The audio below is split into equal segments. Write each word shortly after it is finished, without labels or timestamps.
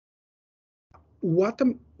what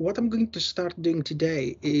I'm going to start doing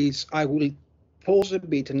today is I will pause a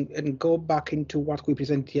bit and go back into what we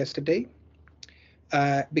presented yesterday,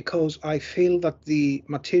 because I feel that the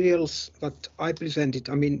materials that I presented,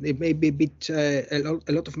 I mean, it may be a bit a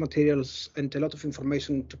lot of materials and a lot of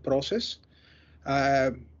information to process.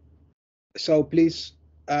 So please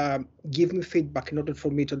give me feedback in order for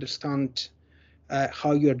me to understand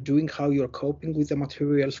how you're doing, how you're coping with the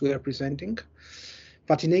materials we are presenting.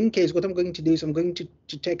 But in any case, what I'm going to do is I'm going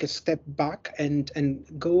to take a step back and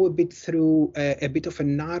go a bit through a bit of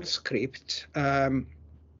an R script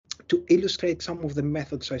to illustrate some of the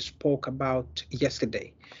methods I spoke about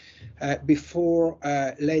yesterday before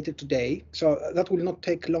later today. So that will not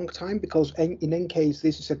take a long time, because in any case,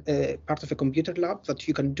 this is a part of a computer lab that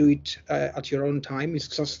you can do it at your own time. It's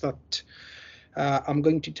just that I'm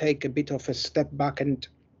going to take a bit of a step back and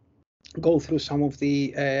go through some of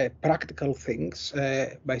the practical things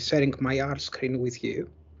by sharing my R screen with you,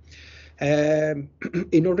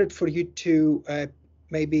 in order for you to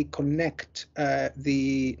maybe connect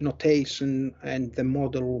the notation and the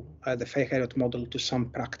model, the Fay-Harriott model, to some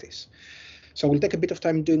practice. So we'll take a bit of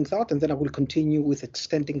time doing that, and then I will continue with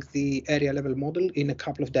extending the area level model in a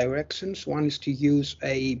couple of directions. One is to use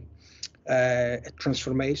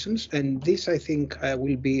transformations, and this I think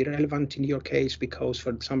will be relevant in your case because, for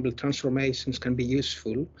example, transformations can be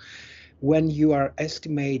useful when you are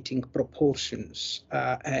estimating proportions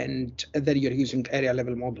and then you're using area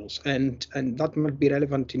level models, and that might be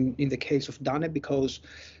relevant in the case of DANE, because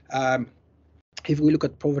if we look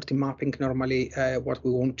at poverty mapping, normally what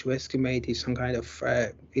we want to estimate is some kind of,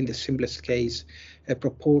 in the simplest case, a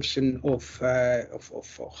proportion of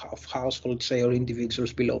households, say, or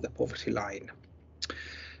individuals below the poverty line.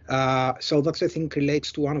 So that, I think,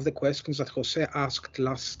 relates to one of the questions that Jose asked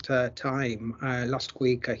last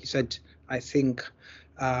week. He said, I think,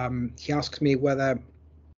 he asked me whether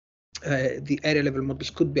the area level models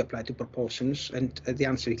could be applied to proportions, and the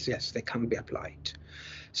answer is yes, they can be applied.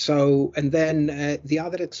 So, and then the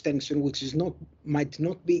other extension, which might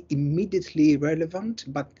not be immediately relevant,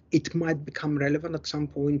 but it might become relevant at some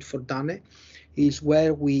point for DANE, is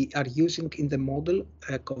where we are using in the model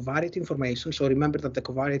covariate information. So remember that the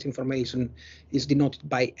covariate information is denoted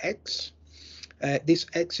by X. These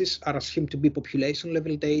X's are assumed to be population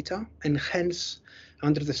level data, and hence,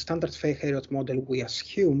 under the standard Fay-Harriott model, we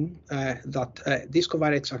assume that these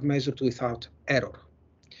covariates are measured without error.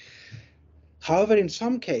 However, in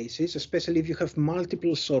some cases, especially if you have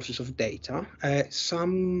multiple sources of data,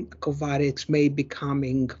 some covariates may be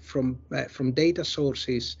coming from data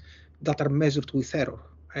sources that are measured with error.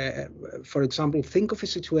 For example, think of a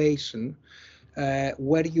situation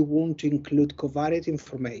where you want to include covariate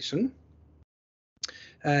information,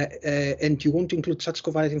 and you want to include such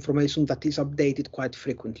covariate information that is updated quite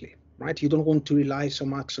frequently, right? You don't want to rely so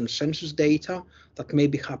much on census data that may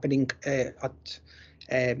be happening at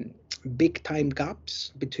big time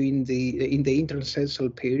gaps between in the intercensal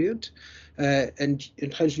period, and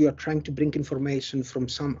hence you are trying to bring information from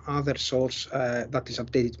some other source that is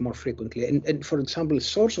updated more frequently. And for example, a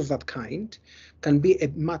source of that kind can be a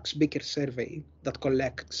much bigger survey that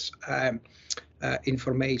collects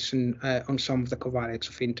information on some of the covariates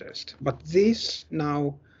of interest. But this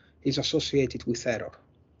now is associated with error.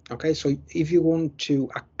 Okay, so if you want to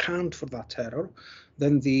account for that error,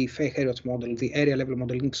 then the Fay-Harriott model, the area level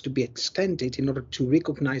model, needs to be extended in order to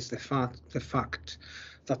recognize the fact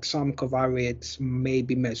that some covariates may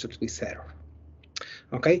be measured with error.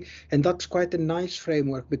 Okay, and that's quite a nice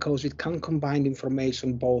framework because it can combine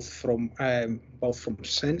information both from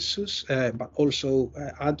census, but also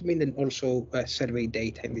admin and also survey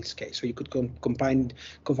data in this case. So you could combine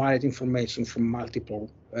covariate information from multiple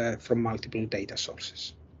data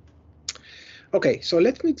sources. Okay, so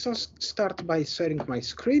let me just start by sharing my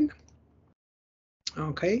screen.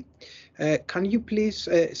 Okay, can you please,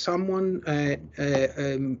 someone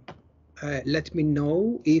let me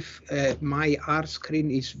know if my R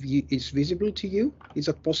screen is visible to you? Is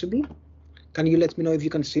that possible? Can you let me know if you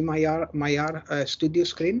can see my R studio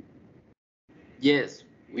screen? Yes,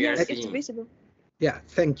 we are seeing. It's visible. Yeah,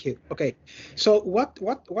 thank you. Okay, so what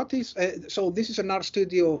is so this is an R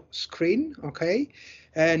Studio screen, okay,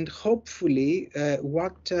 and hopefully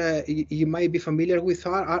what you may be familiar with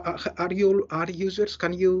are you R users?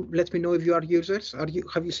 Can you let me know if you are users?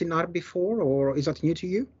 Have you seen R before, or is that new to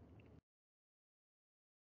you?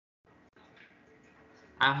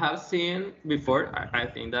 I have seen before. I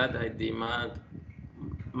think that I did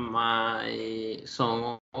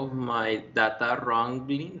some of my data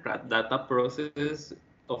wrangling, data process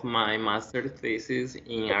of my master thesis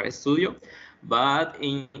in RStudio, But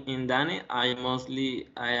in Dani, I am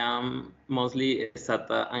mostly a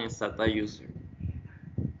SATA user.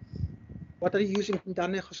 What are you using in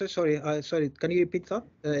Dane, Jose? Sorry, can you repeat that?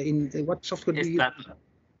 In what software do you use? Stata.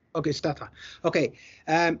 Okay, Stata. Okay.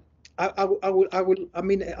 I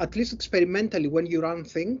mean, at least experimentally, when you run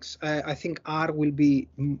things, I think R will be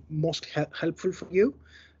most helpful for you.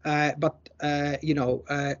 You know,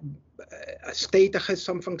 Stata has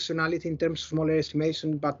some functionality in terms of small area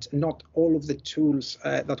estimation, but not all of the tools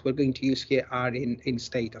that we're going to use here are in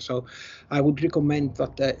Stata. So I would recommend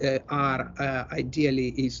that R ideally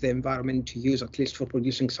is the environment to use, at least for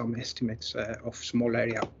producing some estimates of small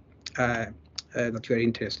area that you are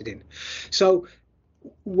interested in. So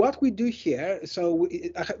what we do here, so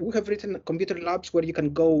we have written computer labs where you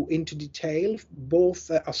can go into detail, both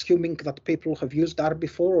assuming that people have used R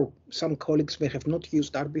before, or some colleagues may have not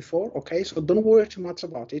used R before, okay? So don't worry too much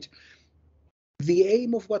about it. The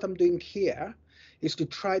aim of what I'm doing here is to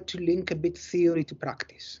try to link a bit theory to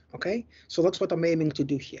practice, okay? So that's what I'm aiming to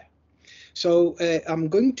do here. So I'm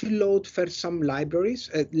going to load first some libraries.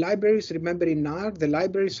 Libraries, remember in R, the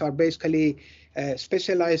libraries are basically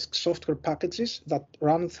specialized software packages that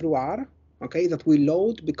run through R, okay, that we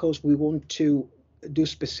load because we want to do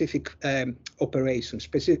specific operations,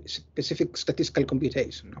 specific statistical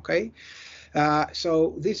computation, okay?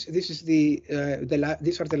 So these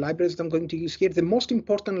are the libraries that I'm going to use here. The most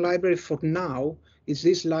important library for now is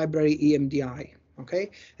this library EMDI,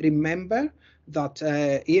 okay? Remember that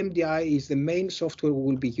EMDI is the main software we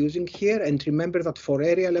will be using here, and remember that for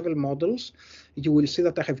area level models, you will see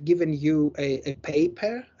that I have given you a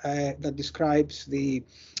paper that describes the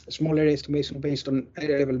small area estimation based on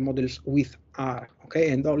area level models with R,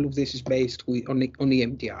 okay? And all of this is based on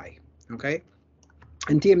EMDI, okay?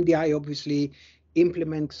 And EMDI obviously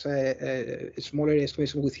implements small area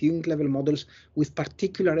estimation with unit level models with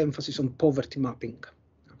particular emphasis on poverty mapping,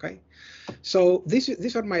 okay? So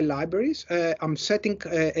these are my libraries. I'm setting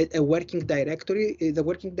a working directory. The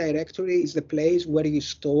working directory is the place where you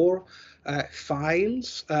store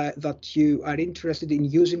files that you are interested in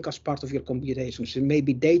using as part of your computations. It may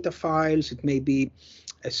be data files, it may be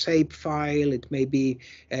a shape file, it may be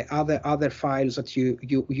other files that you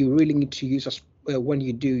really need to use as when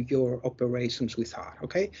you do your operations with R,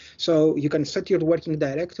 okay? So you can set your working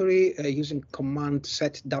directory using command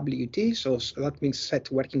set WT, so that means set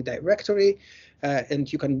working directory,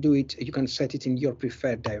 and you can do it, you can set it in your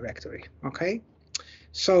preferred directory, okay?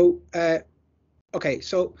 So, okay,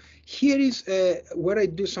 so here is where I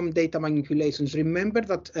do some data manipulations. Remember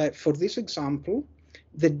that for this example,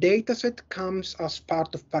 the dataset comes as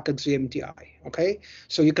part of package EMDI, okay?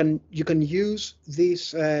 So you can use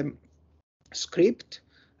this script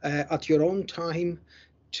at your own time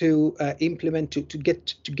to implement, to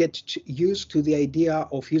get used to the idea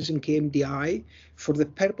of using EMDI for the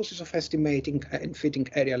purposes of estimating and fitting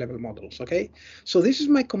area level models, okay? So this is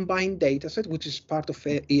my combined data set, which is part of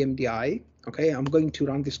EMDI, okay? I'm going to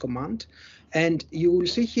run this command, and you will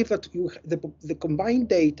see here that the combined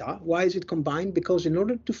data, why is it combined? Because in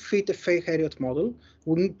order to fit a Fay-Harriot model,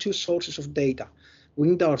 we need two sources of data. We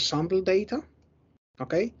need our sample data,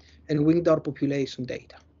 okay, and we need our population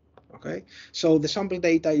data, okay? So the sample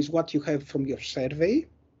data is what you have from your survey,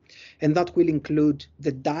 and that will include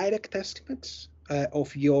the direct estimates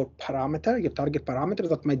of your parameter, your target parameter.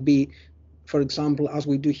 That might be, for example, as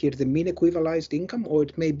we do here, the mean equivalized income, or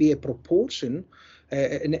it may be a proportion,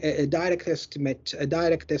 a direct estimate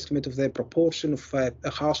of the proportion of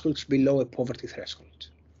households below a poverty threshold.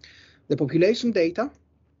 The population data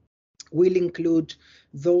will include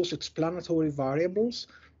those explanatory variables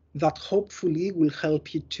that hopefully will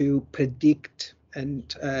help you to predict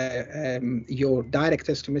and your direct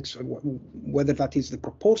estimates, whether that is the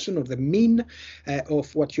proportion or the mean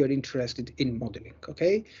of what you're interested in modeling,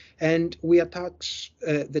 okay? And we attach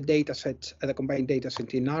the data set, the combined data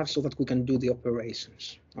set in R so that we can do the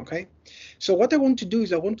operations, okay? So what I want to do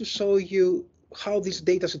is I want to show you how this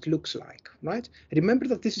dataset looks like, right? Remember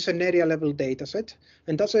that this is an area level dataset,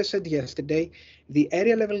 and as I said yesterday, the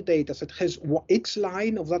area level dataset has each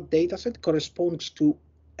line of that dataset corresponds to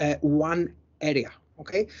one area,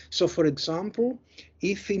 okay? So for example,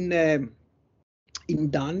 if in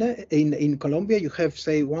Dane, in Colombia, you have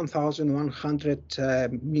say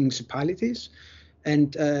 1,100 municipalities,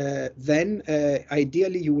 and then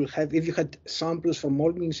ideally you will have, if you had samples from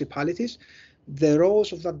all municipalities, the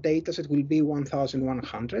rows of that dataset will be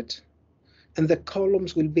 1,100, and the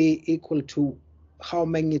columns will be equal to how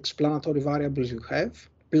many explanatory variables you have,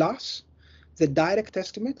 plus the direct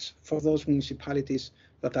estimates for those municipalities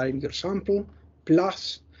that are in your sample,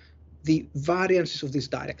 plus the variances of these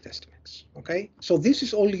direct estimates. Okay, so this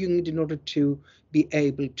is all you need in order to be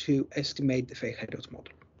able to estimate the Fay-Harriot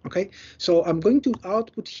model. Okay, so I'm going to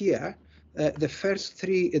output here the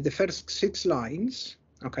first 6 lines.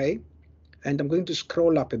 Okay, and I'm going to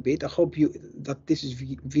scroll up a bit. I hope that this is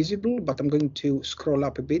visible, but I'm going to scroll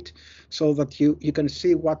up a bit so that you can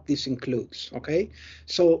see what this includes. Okay,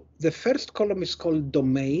 so the first column is called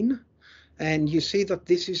domain, and you see that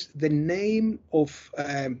this is the name of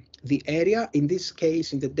the area, in this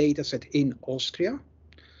case in the dataset in Austria,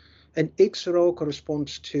 and each row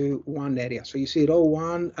corresponds to one area. So you see row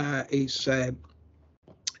 1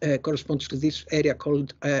 corresponds to this area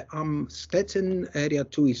called Amstetten, area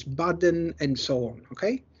 2 is Baden, and so on.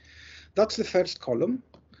 Okay, that's the first column.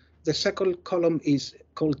 The second column is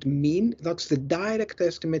called mean. That's the direct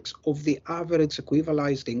estimates of the average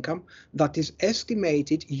equivalized income that is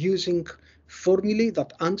estimated using formulae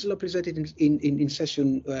that Angela presented in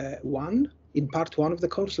session 1, in part 1 of the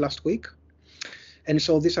course last week. And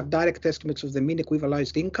so these are direct estimates of the mean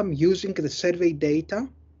equivalized income using the survey data.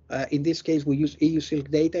 In this case, we use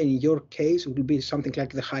EU-SILC data. In your case, it will be something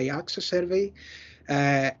like the high access survey.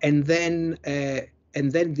 And then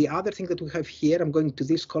the other thing that we have here, I'm going to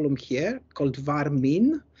this column here called var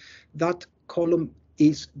min. That column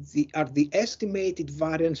are the estimated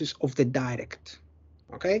variances of the direct.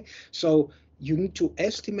 Okay, so you need to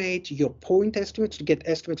estimate your point estimates, to get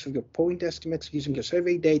estimates of your point estimates using your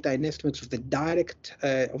survey data, and estimates of the direct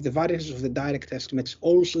of the variances of the direct estimates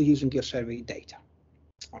also using your survey data.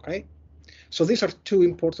 Okay, so these are 2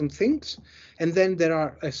 important things. And then there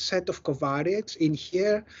are a set of covariates in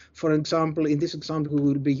here. For example, in this example, we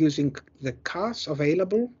will be using the CAS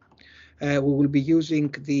available. We will be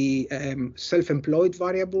using the self-employed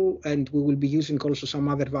variable, and we will be using also some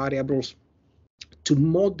other variables to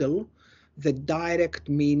model the direct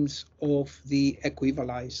means of the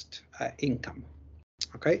equivalized income.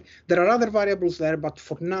 Okay, there are other variables there, but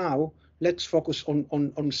for now, let's focus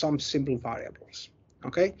on some simple variables.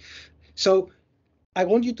 Okay, so I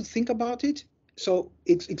want you to think about it. So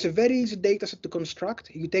it's a very easy data set to construct.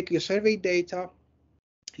 You take your survey data,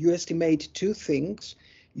 you estimate 2 things.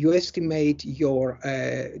 You estimate your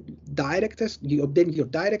you obtain your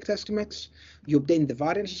direct estimates, you obtain the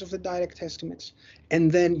variances of the direct estimates, and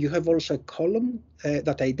then you have also a column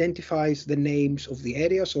that identifies the names of the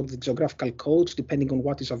areas or the geographical codes depending on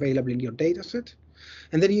what is available in your data set.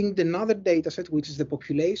 And then you need another data set, which is the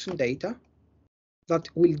population data, that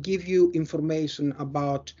will give you information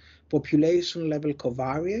about population level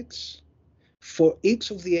covariates for each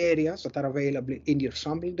of the areas that are available in your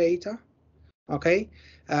sample data. Okay,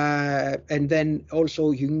 and then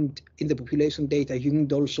also you need, in the population data, you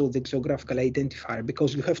need also the geographical identifier,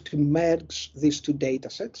 because you have to merge these 2 data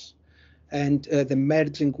sets, and the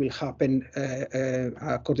merging will happen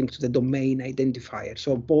according to the domain identifier.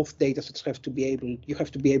 So both data sets have to be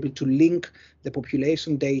able to link the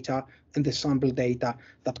population data and the sample data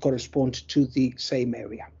that correspond to the same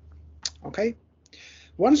area. Okay,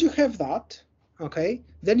 once you have that, okay,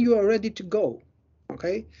 then you are ready to go.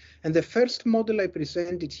 Okay, and the first model I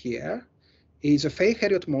presented here is a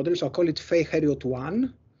Fay-Harriot model, so I call it Fay-Harriot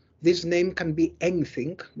 1. This name can be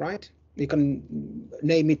anything, right? You can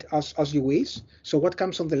name it as you wish. So what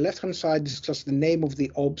comes on the left-hand side is just the name of the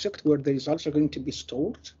object where the results are going to be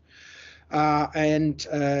stored, and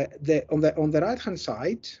on the right-hand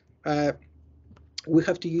side, we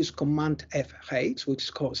have to use command FH, which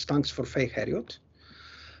stands for Fay-Harriot.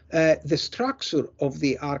 The structure of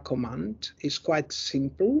the R command is quite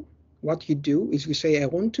simple. What you do is you say, I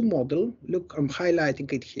want to model, look, I'm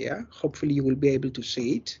highlighting it here. Hopefully you will be able to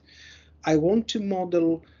see it. I want to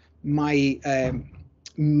model my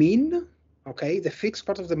mean, okay, the fixed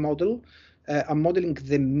part of the model. I'm modeling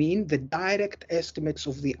the mean, the direct estimates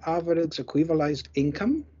of the average equivalized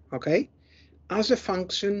income, okay, as a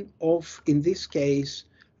function of, in this case,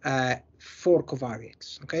 4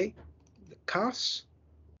 covariates, okay, the CAS,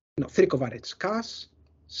 no, 3 covariates, CAS,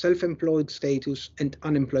 self-employed status, and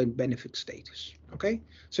unemployed benefit status. Okay,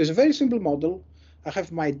 so it's a very simple model. I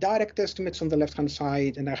have my direct estimates on the left-hand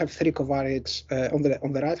side, and I have 3 covariates on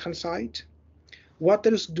the right-hand side. What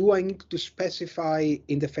else do I need to specify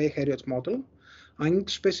in the Fay-Harriot model? I need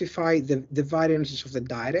to specify the variances of the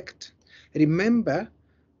direct. Remember,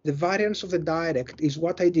 the variance of the direct is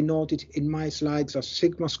what I denoted in my slides as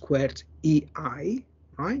sigma squared EI,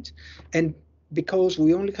 right? And because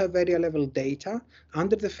we only have area level data,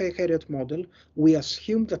 under the Fay-Harriot model, we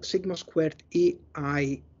assume that sigma squared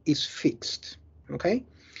EI is fixed, okay?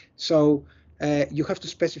 So you have to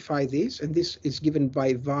specify this, and this is given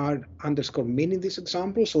by var underscore min in this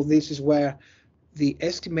example. So this is where the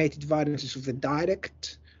estimated variances of the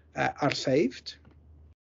direct are saved.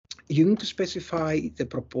 You need to specify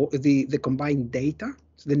the combined data,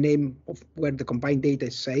 so the name of where the combined data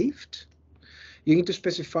is saved. You need to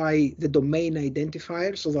specify the domain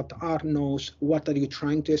identifier so that R knows what are you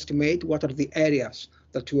trying to estimate, what are the areas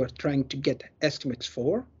that you are trying to get estimates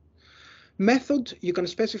for. Method, you can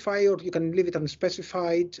specify or you can leave it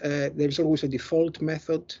unspecified. There's always a default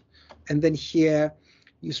method. And then here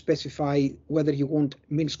you specify whether you want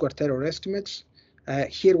mean squared error estimates.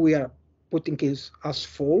 Here we are putting it as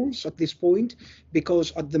false at this point,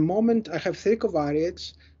 because at the moment I have 3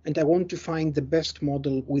 covariates and I want to find the best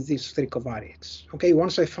model with these 3 covariates. Okay,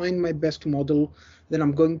 once I find my best model, then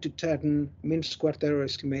I'm going to turn mean squared error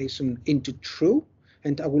estimation into true,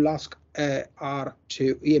 and I will ask R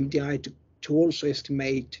to EMDI to also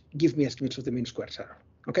give me estimates of the mean squared error.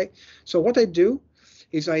 Okay, so what I do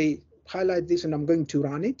is I highlight this and I'm going to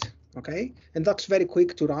run it. Okay, and that's very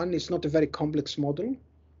quick to run. It's not a very complex model,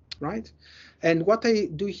 right? And what I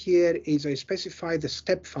do here is I specify the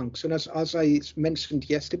step function. As I mentioned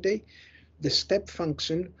yesterday, the step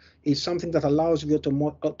function is something that allows you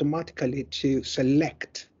automatically to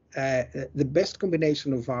select the best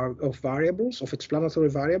combination of variables, of explanatory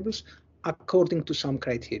variables, according to some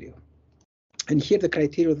criteria. And here the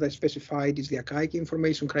criteria that I specified is the Akaike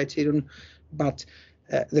information criterion, but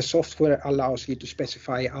the software allows you to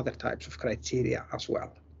specify other types of criteria as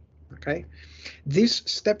well. Okay, this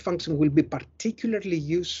step function will be particularly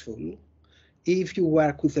useful if you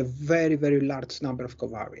work with a very, very large number of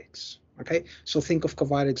covariates. Okay, so think of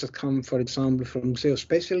covariates that come, for example, from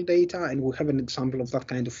geospatial data, and we'll have an example of that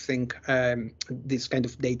kind of thing, this kind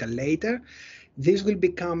of data later. This will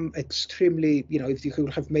become extremely, if you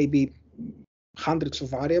have maybe hundreds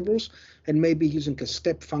of variables, and maybe using a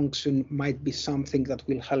step function might be something that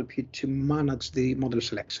will help you to manage the model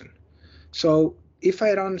selection. So if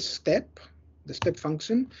I run the step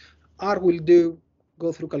function, R will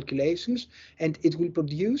go through calculations, and it will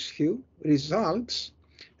produce you results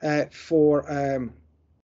for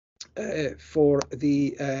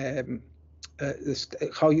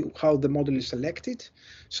how the model is selected.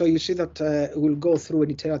 So you see that we'll go through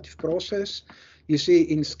an iterative process. You see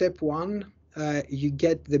in step 1, you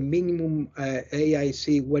get the minimum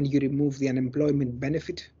AIC when you remove the unemployment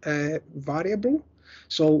benefit variable.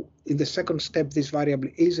 So in the second step, this variable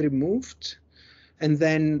is removed, and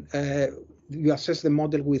then you assess the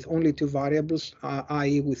model with only 2 variables,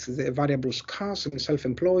 i.e. with the variables CAS and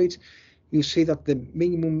self-employed. You see that the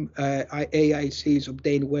minimum AIC is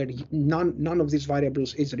obtained where none of these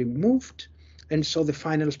variables is removed, and so the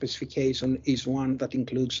final specification is one that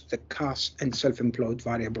includes the CAS and self-employed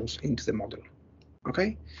variables into the model.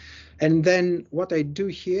 Okay, and then what I do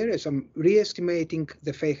here is I'm re-estimating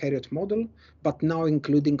the Fay-Harriott model, but now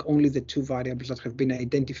including only the 2 variables that have been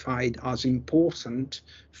identified as important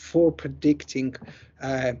for predicting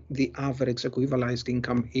the average equivalized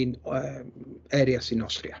income in areas in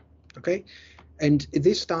Austria. Okay, and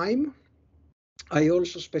this time I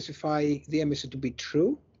also specify the MSE to be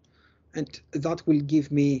true, and that will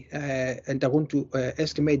give me, and I want to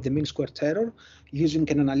estimate the mean squared error using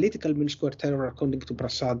an analytical mean squared error according to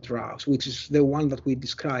Prasad-Rao, which is the one that we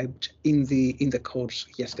described in the course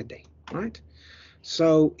yesterday, right?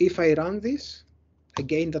 So if I run this,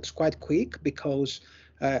 again, that's quite quick because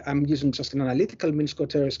I'm using just an analytical mean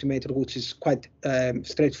squared error estimator, which is quite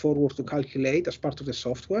straightforward to calculate as part of the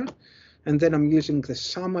software. And then I'm using the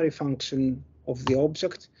summary function of the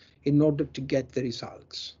object in order to get the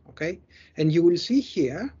results, okay? And you will see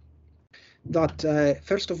here that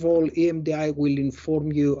first of all, EMDI will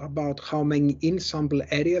inform you about how many in-sample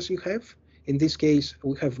areas you have. In this case,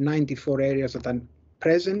 we have 94 areas that are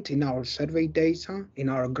present in our survey data, in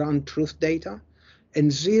our ground truth data,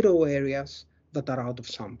 and 0 areas that are out of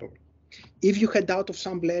sample. If you had out of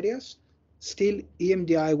sample areas, still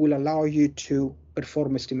EMDI will allow you to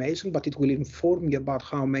perform estimation, but it will inform you about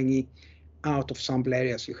how many out of sample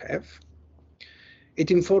areas you have. It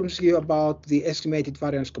informs you about the estimated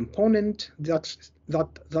variance component.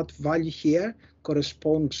 That value here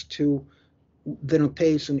corresponds to the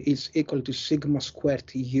notation is equal to sigma squared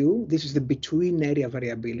U. This is the between area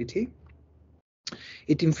variability.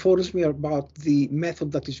 It informs me about the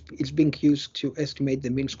method that is being used to estimate the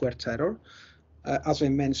mean squared error. As I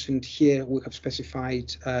mentioned here, we have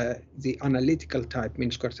specified the analytical type mean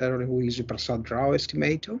squared error, and we use a Prasad-Rao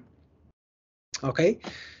estimator. Okay,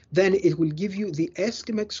 then it will give you the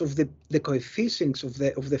estimates of the coefficients of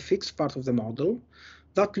the fixed part of the model.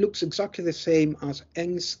 That looks exactly the same as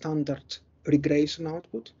any standard regression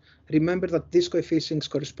output. Remember that these coefficients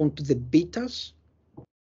correspond to the betas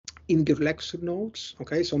in your lecture notes.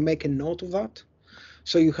 Okay, so make a note of that.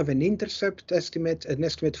 So you have an intercept estimate, an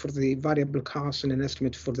estimate for the variable cost, and an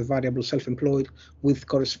estimate for the variable self-employed with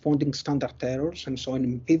corresponding standard errors and so on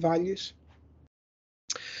in p-values.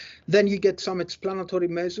 Then you get some explanatory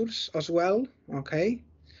measures as well, okay?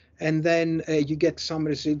 And then you get some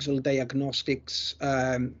residual diagnostics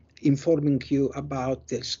informing you about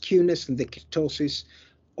the skewness and the kurtosis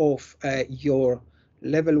of your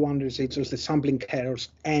level 1 residuals, the sampling errors,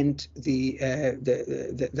 and the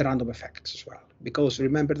random effects as well. Because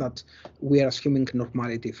remember that we are assuming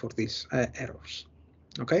normality for these errors,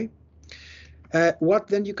 okay? What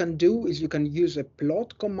then you can do is you can use a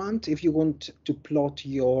plot command if you want to plot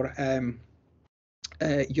your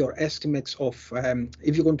estimates of,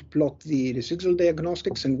 if you want to plot the residual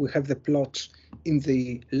diagnostics, and we have the plots in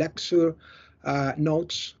the lecture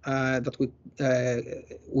notes that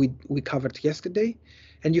we covered yesterday.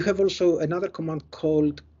 And you have also another command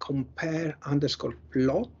called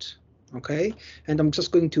compare_plot, okay? And I'm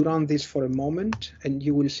just going to run this for a moment, and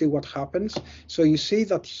you will see what happens. So you see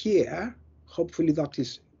that here, hopefully that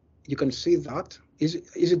is, you can see that. Is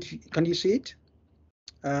it? Can you see it?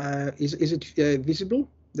 Is it visible,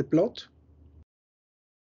 the plot?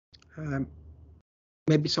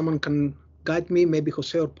 Maybe someone can guide me, maybe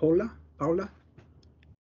Jose or Paula?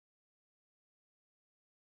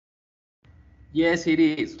 Yes, it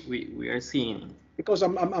is. We are seeing. Because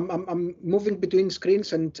I'm moving between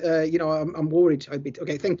screens, and you know, I'm worried a bit.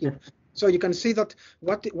 Okay, thank you. So you can see that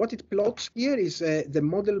what it plots here is the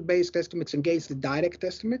model-based estimates against the direct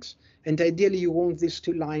estimates, and ideally you want these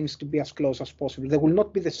two lines to be as close as possible. They will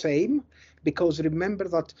not be the same, because remember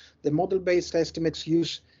that the model-based estimates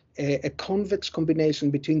use a convex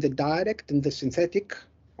combination between the direct and the synthetic,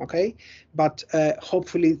 okay? But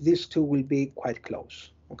hopefully these two will be quite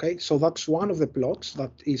close, okay? So that's one of the plots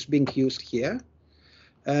that is being used here.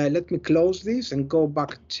 Let me close this and go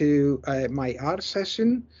back to my R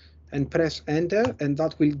session and press enter, and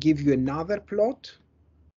that will give you another plot.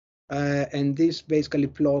 And this basically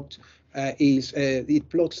plot it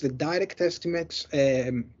plots the direct estimates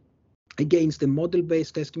against the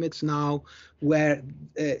model-based estimates now, where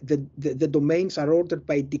the domains are ordered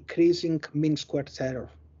by decreasing mean squared error.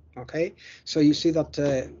 Okay, so you see that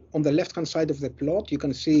on the left-hand side of the plot, you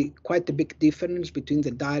can see quite a big difference between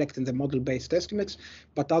the direct and the model-based estimates.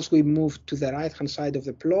 But as we move to the right-hand side of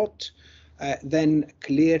the plot, then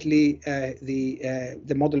clearly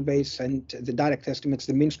the model-based and the direct estimates,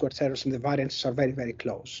 the mean squared errors and the variances are very, very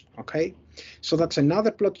close. Okay, so that's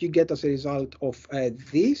another plot you get as a result of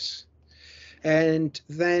this. And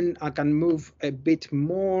then I can move a bit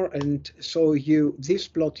more and show you this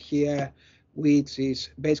plot here, which is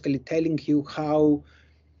basically telling you how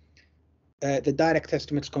the direct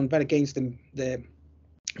estimates compare against the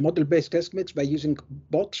model-based estimates by using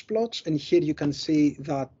box plots. And here you can see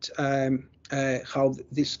that how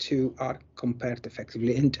these two are compared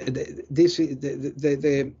effectively. And this is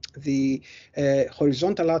the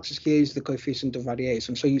horizontal axis here is the coefficient of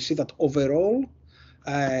variation. So you see that overall,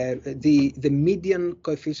 the median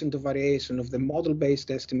coefficient of variation of the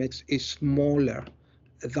model-based estimates is smaller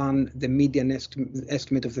than the median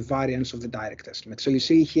estimate of the variance of the direct estimate. So you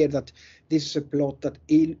see here that this is a plot that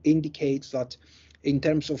indicates that in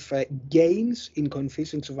terms of gains in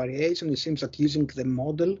coefficients of variation, it seems that using the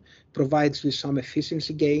model provides you some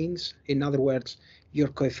efficiency gains. In other words, your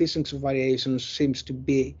coefficients of variation seems to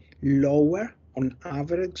be lower on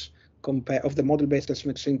average of the model-based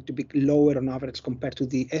estimates seem to be lower on average compared to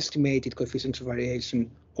the estimated coefficients of variation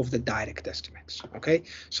of the direct estimates. Okay,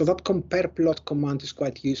 so that compare plot command is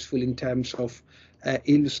quite useful in terms of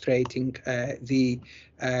illustrating the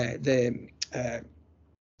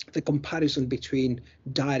comparison between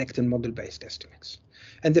direct and model-based estimates.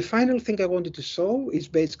 And the final thing I wanted to show is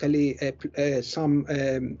basically some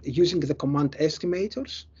using the command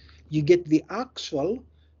estimators, you get the actual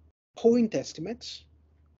point estimates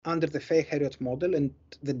under the Fay-Harriott model and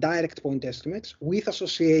the direct point estimates with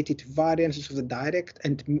associated variances of the direct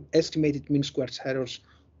and estimated mean squared errors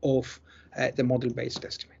of the model-based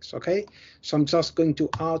estimates. Okay, so I'm just going to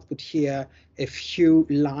output here a few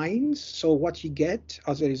lines. So what you get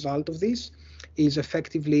as a result of this is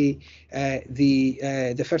effectively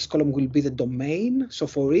the first column will be the domain. So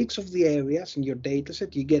for each of the areas in your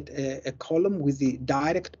dataset, you get a column with the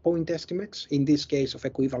direct point estimates, in this case of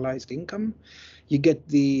equivalized income. You get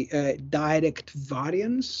the direct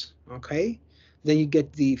variance, okay? Then you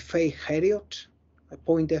get the Fay-Harriott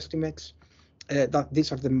point estimates. That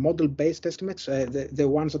these are the model-based estimates. The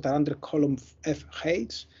ones that are under column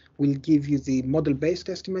FH will give you the model-based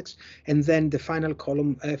estimates, and then the final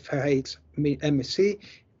column FH MSE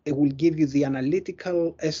it will give you the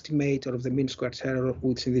analytical estimator of the mean squared error,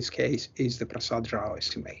 which in this case is the Prasad-Rao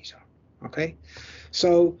estimator. Okay,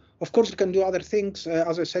 so of course you can do other things.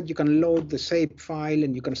 As I said, you can load the shape file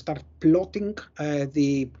and you can start plotting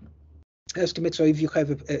the estimate. So if you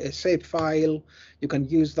have a shape file, you can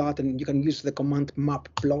use that, and you can use the command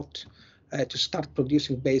mapplot to start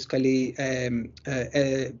producing basically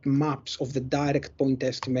maps of the direct point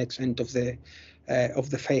estimates and of the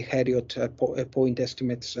Fay-Heriot point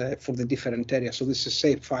estimates for the different areas. So this is a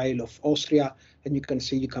shape file of Austria, and you can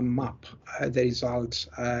see you can map the results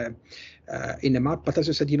in a map. But as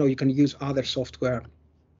I said, you can use other software,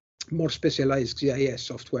 more specialized GIS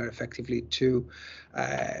software, effectively to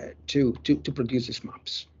produce these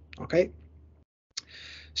maps. Okay,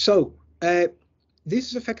 so this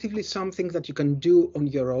is effectively something that you can do on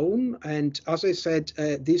your own, and as I said,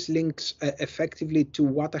 this links effectively to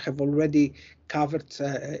what I have already covered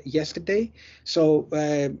yesterday. So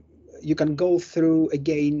you can go through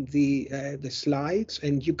again the slides,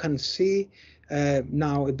 and you can see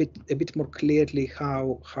now a bit more clearly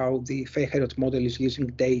how the Fay-Heriot model is using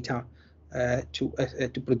data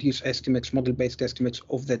to produce estimates, model-based estimates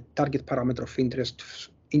of the target parameter of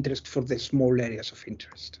interest for the small areas of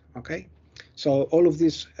interest. Okay, so all of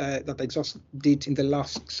this that I just did in the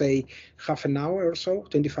last, say, half an hour or so,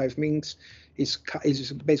 25 minutes, is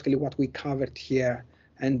basically what we covered here,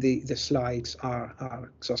 and the slides are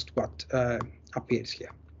just what appears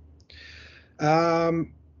here.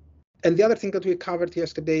 And the other thing that we covered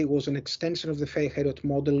yesterday was an extension of the Fay-Heriot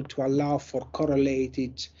model to allow for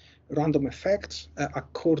correlated random effects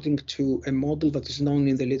according to a model that is known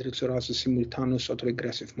in the literature as a simultaneous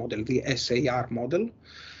autoregressive model, the SAR model,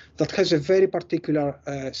 that has a very particular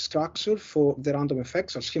structure for the random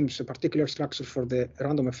effects, assumes a particular structure for the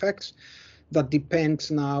random effects that depends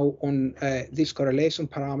now on this correlation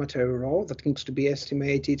parameter rho that needs to be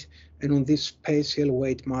estimated, and on this spatial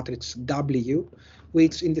weight matrix W,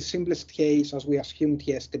 which in the simplest case, as we assumed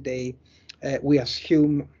yesterday, we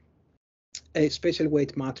assume a spatial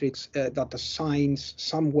weight matrix that assigns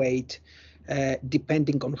some weight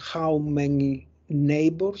depending on how many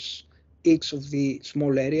neighbors each of the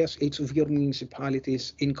small areas, each of your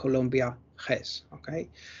municipalities in Colombia has. Okay,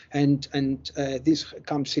 and this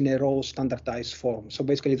comes in a raw standardized form. So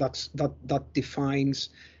basically, that defines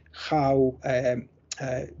how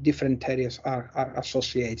different areas are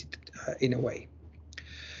associated in a way.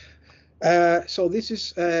 So this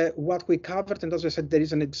is what we covered, and as I said, there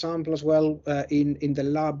is an example as well in the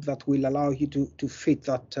lab that will allow you to fit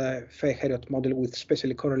that Fay-Heriot model with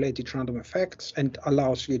specially correlated random effects, and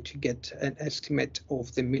allows you to get an estimate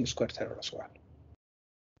of the mean squared error as well.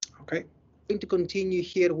 Okay, I'm going to continue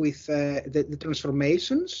here with the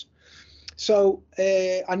transformations. So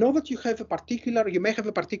I know that you may have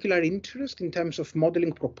a particular interest in terms of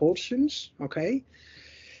modeling proportions. Okay.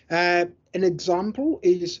 An example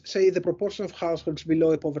is, say, the proportion of households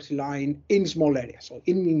below a poverty line in small areas, or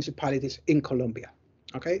in municipalities in Colombia.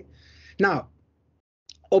 Okay, now,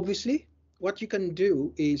 obviously, what you can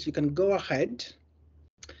do is you can go ahead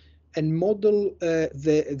and model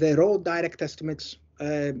the raw direct estimates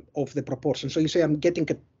of the proportion. So you say, I'm getting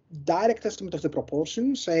a direct estimate of the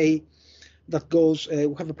proportion, say, that goes,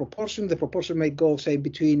 we have a proportion, the proportion may go, say,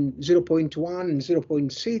 between 0.1 and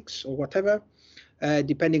 0.6 or whatever,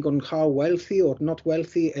 depending on how wealthy or not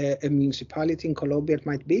wealthy a municipality in Colombia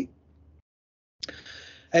might be.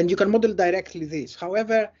 And you can model directly this.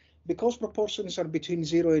 However, because proportions are between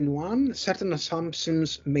 0 and 1, certain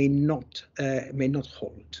assumptions may not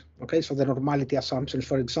hold. Okay, so the normality assumptions,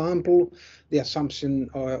 for example, the assumption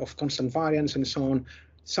of constant variance and so on,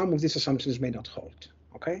 some of these assumptions may not hold.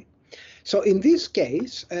 Okay, so in this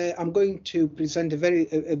case, I'm going to present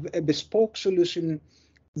a bespoke solution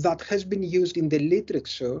that has been used in the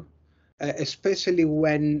literature, especially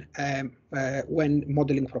when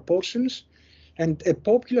modeling proportions. And a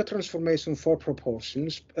popular transformation for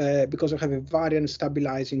proportions, because I have a variance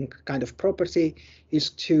stabilizing kind of property,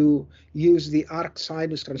 is to use the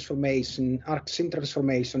arc-sinus transformation, arc-sin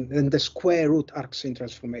transformation, and the square root arc-sin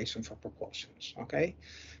transformation for proportions. Okay,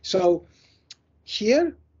 so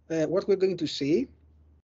here what we're going to see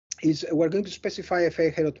is we're going to specify a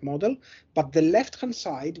Fay-Heriot model, but the left-hand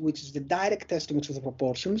side, which is the direct estimates of the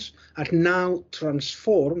proportions, are now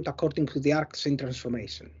transformed according to the arc-sin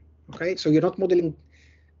transformation. Okay, so you're not modeling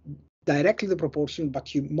directly the proportion,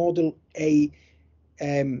 but you model a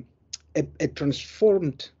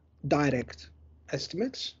transformed direct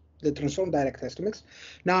estimates, the transformed direct estimates.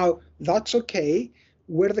 Now, that's okay.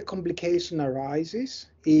 Where the complication arises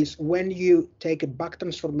is when you take a back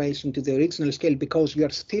transformation to the original scale, because you are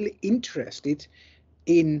still interested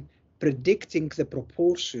in predicting the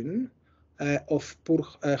proportion of poor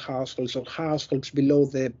households or households below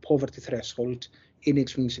the poverty threshold in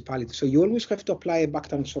each municipality. So you always have to apply a back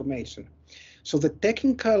transformation. So the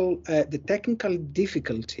technical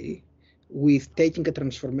difficulty with taking a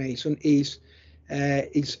transformation is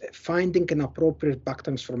finding an appropriate back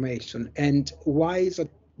transformation. And why is that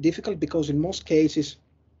difficult? Because in most cases,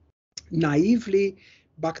 naively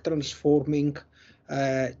back transforming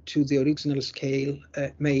to the original scale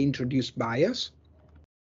may introduce bias.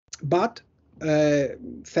 But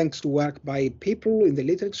thanks to work by people in the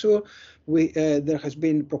literature, there has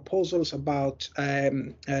been proposals about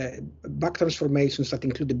back transformations that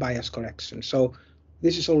include the bias correction. So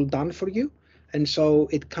this is all done for you, and so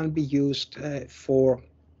it can be used for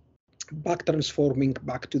back transforming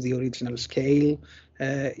back to the original scale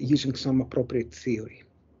using some appropriate theory.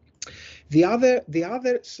 The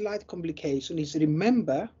other slight complication is,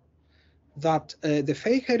 remember that the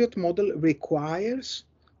Fay-Harriott model requires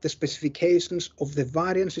the specifications of the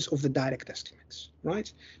variances of the direct estimates,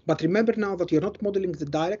 right? But remember now that you're not modeling the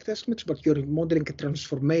direct estimates, but you're modeling a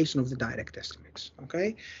transformation of the direct estimates,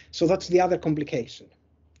 okay? So that's the other complication,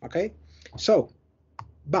 okay? So,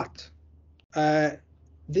 but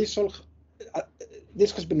this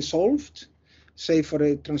has been solved, say for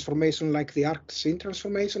a transformation like the arc-sin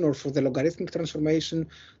transformation or for the logarithmic transformation.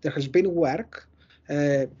 There has been work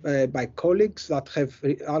by colleagues that have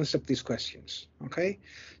answered these questions, okay?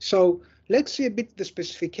 So let's see a bit the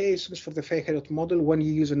specifications for the Fay-Harriott model when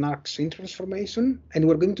you use an arc-sin transformation, and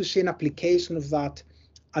we're going to see an application of that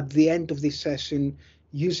at the end of this session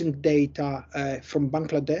using data from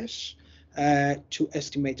Bangladesh to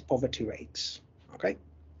estimate poverty rates, okay?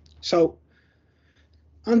 So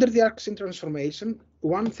under the arc-sin transformation,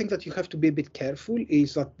 one thing that you have to be a bit careful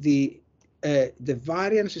is that the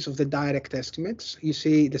variances of the direct estimates, you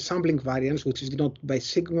see the sampling variance, which is denoted by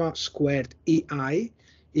sigma squared EI,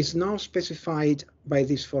 is now specified by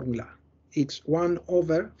this formula. It's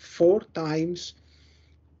 1/4 times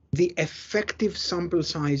the effective sample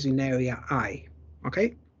size in area I,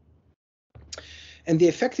 okay? And the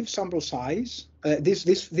effective sample size,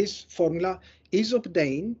 this formula is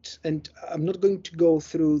obtained, and I'm not going to go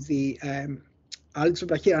through the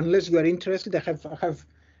algebra here unless you are interested. I have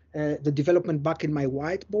the development back in my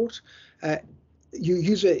whiteboard. You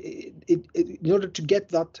use in order to get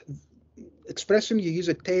that expression, you use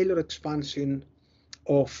a Taylor expansion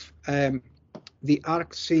of the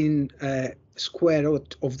arc-sin square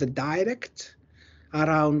root of the direct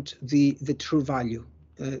around the true value,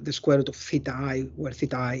 the square root of theta I, where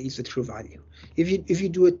theta I is the true value. If you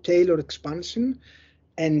do a Taylor expansion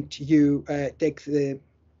and you take the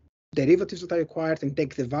derivatives that are required and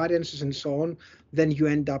take the variances and so on, then you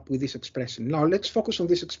end up with this expression. Now let's focus on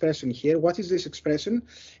this expression here. What is this expression?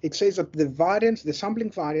 It says that the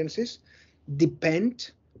sampling variances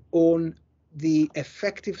depend on the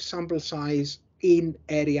effective sample size in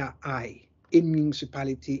area I, in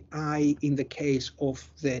municipality I, in the case of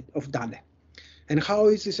Dane. And how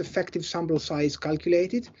is this effective sample size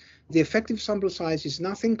calculated? The effective sample size is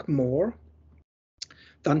nothing more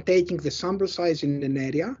than taking the sample size in an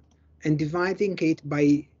area and dividing it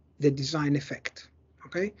by the design effect,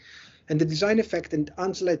 okay? And the design effect, and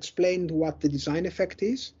Angela explained what the design effect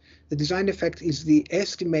is. The design effect is the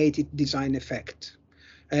estimated design effect.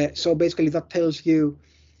 So basically that tells you,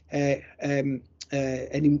 and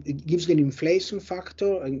it gives you an inflation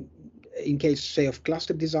factor in case, say, of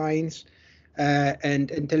cluster designs,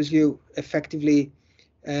 and tells you effectively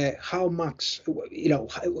how much,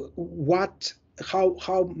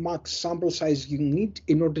 how much sample size you need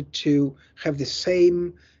in order to have the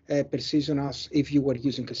same precision as if you were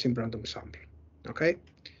using a simple random sample, okay?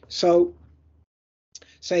 So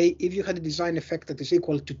say if you had a design effect that is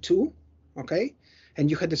equal to 2, okay, and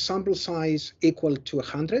you had a sample size equal to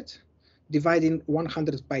 100, dividing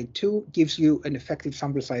 100 by 2 gives you an effective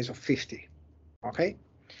sample size of 50, okay?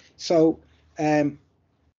 So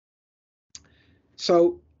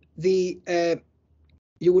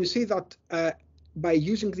you will see that by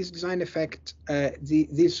using this design effect,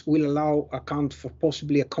 this will allow account for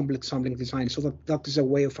possibly a complex sampling design. So that is a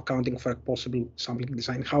way of accounting for a possible sampling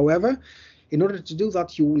design. However, in order to do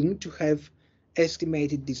that, you will need to have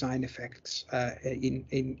estimated design effects in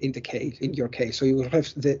your case. So you will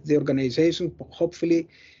have the organization hopefully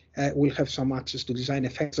will have some access to design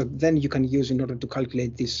effects that then you can use in order to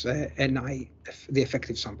calculate this NI, the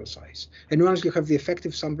effective sample size. And once you have the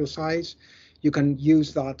effective sample size, you can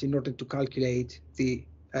use that in order to calculate the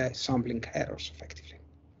sampling errors effectively.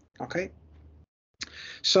 Okay.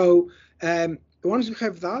 So once you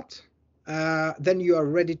have that, then you are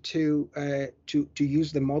ready to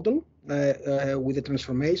use the model. with the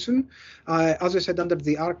transformation. As I said, under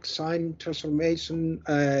the arc-sine transformation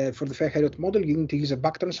for the Fair-Heriot model, you need to use a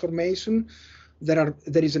back transformation. There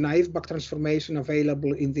is a naive back transformation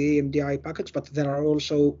available in the AMDI package, but there are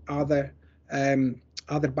also other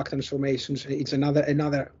back transformations. It's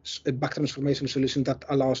another back transformation solution that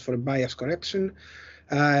allows for a bias correction.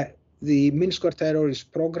 The mean squared error is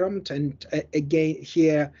programmed, and again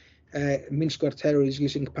here, mean squared error is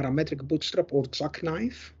using parametric bootstrap or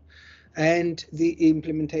jackknife. And the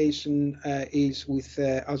implementation is with,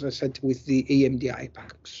 as I said, with the EMDI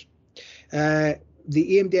package.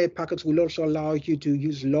 The EMDI package will also allow you to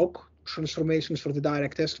use log transformations for the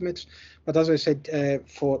direct estimates. But as I said,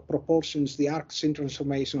 for proportions, the arc-sine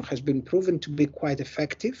transformation has been proven to be quite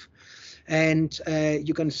effective. And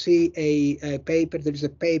you can see a paper, there is a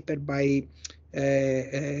paper by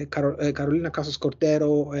Carolina Casas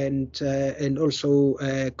Cordero and also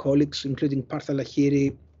colleagues, including Partha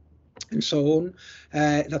Lahiri, and so on,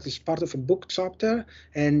 that is part of a book chapter,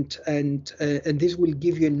 and this will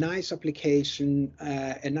give you a nice application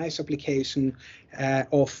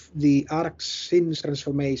of the arc-sine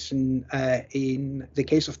transformation in the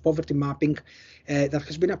case of poverty mapping that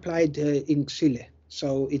has been applied in Chile.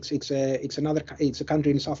 So it's a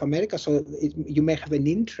country in South America. So you may have an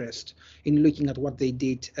interest in looking at what they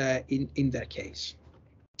did in their case.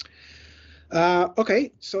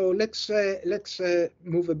 Okay, so let's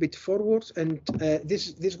move a bit forward, and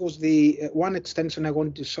this was the one extension I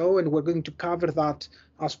wanted to show, and we're going to cover that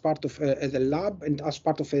as part of the lab and as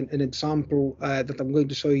part of an example that I'm going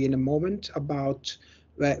to show you in a moment about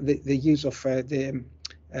the use of the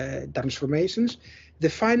transformations. The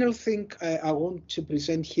final thing I want to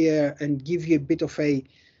present here and give you a bit of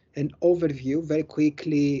an overview very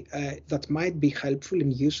quickly that might be helpful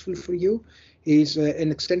and useful for you is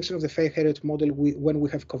an extension of the Fair-Heriot model when we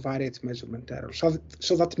have covariate measurement error.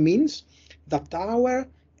 So that means that our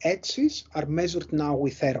edges are measured now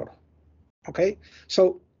with error. Okay,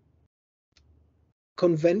 so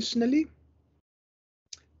conventionally,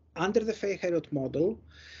 under the Fair-Heriot model,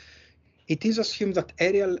 it is assumed that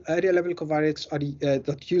area level covariates are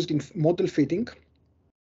that used in model fitting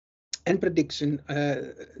and prediction,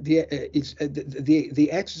 the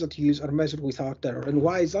edges that you use are measured without error. And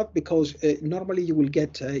why is that? Because normally you will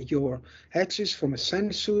get your edges from a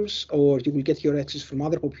census, or you will get your edges from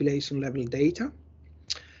other population level data.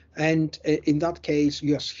 And in that case,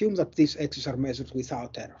 you assume that these edges are measured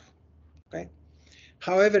without error. Okay.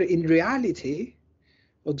 However, in reality,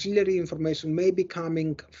 auxiliary information may be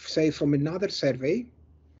coming, say, from another survey,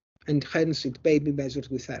 and hence it may be measured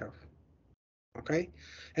with error. Okay,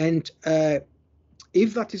 and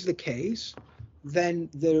if that is the case, then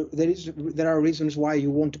there are reasons why you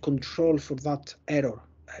want to control for that error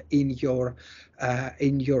in your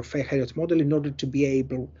Fair-Heriot model in order to be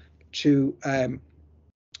able to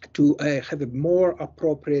have a more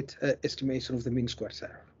appropriate estimation of the mean squared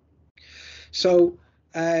error. So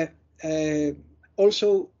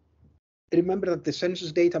also remember that the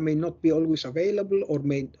census data may not be always available, or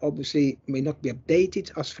may not be updated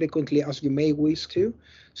as frequently as you may wish to.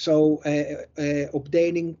 So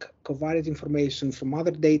obtaining covariate information from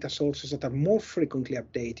other data sources that are more frequently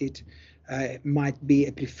updated might be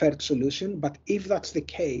a preferred solution. But if that's the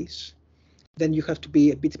case, then you have to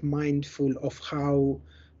be a bit mindful of how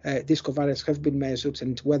these covariates have been measured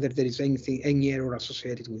and whether there is any error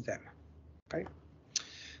associated with them. Okay.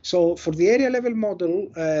 So for the area level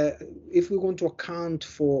model, if we want to account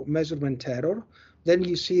for measurement error, then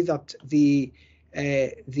you see that the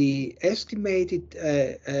estimated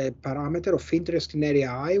parameter of interest in area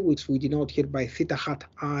I, which we denote here by theta hat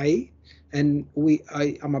I, and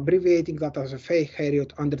I am abbreviating that as a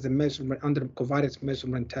Fair-Heriot under covariate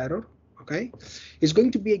measurement error, okay, is going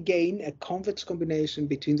to be again a convex combination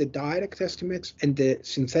between the direct estimates and the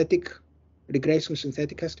regression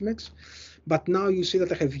synthetic estimates. But now you see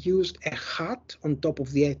that I have used a hat on top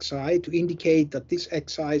of the xi to indicate that these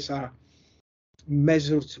xi's are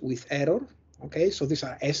measured with error. Okay, so these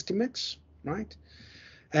are estimates, right?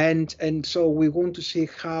 And so we want to see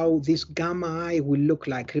how this gamma I will look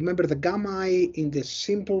like. Remember, the gamma I in the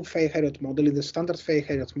simple Fair-Heriot model, in the standard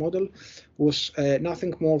Fair-Heriot model, was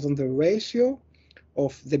nothing more than the ratio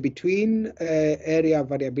of the between area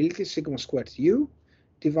variability sigma squared u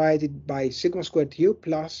divided by sigma squared u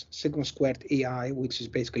plus sigma squared ei, which is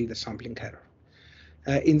basically the sampling error.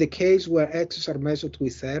 In the case where edges are measured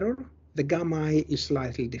with error, the gamma I is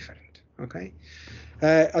slightly different. Okay.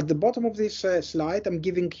 At the bottom of this slide, I'm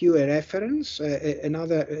giving you a reference.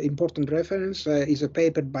 Another important reference is a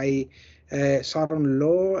paper by Sharon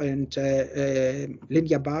Law and Lynn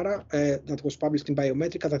Ybarra that was published in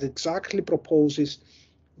Biometrica that exactly proposes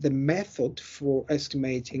the method for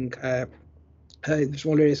estimating the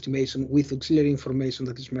small area estimation with auxiliary information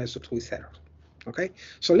that is measured with error. Okay,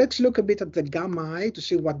 so let's look a bit at the gamma I to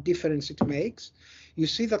see what difference it makes. You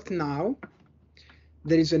see that now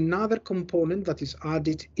there is another component that is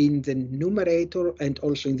added in the numerator and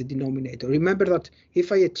also in the denominator. Remember that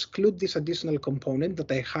if I exclude this additional component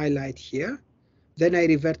that I highlight here, then I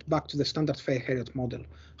revert back to the standard Fay-Harriott model.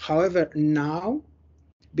 However, now,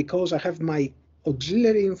 because I have my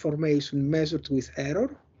auxiliary information measured with error,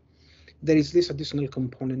 there is this additional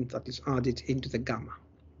component that is added into the gamma,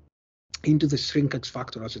 into the shrinkage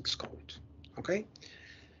factor as it's called. Okay,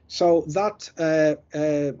 so that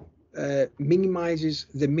minimizes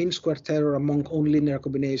the mean squared error among all linear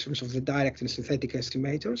combinations of the direct and synthetic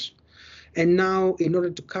estimators. And now, in order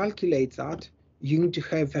to calculate that, you need to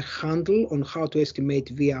have a handle on how to estimate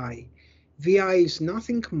VI. VI is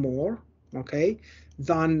nothing more, okay,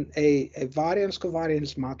 than a variance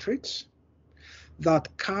covariance matrix that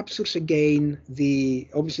captures again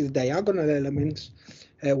obviously the diagonal elements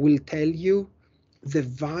will tell you the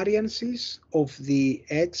variances of the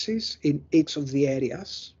edges in each of the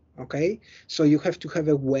areas. Okay, so you have to have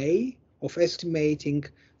a way of estimating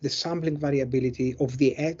the sampling variability of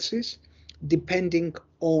the edges depending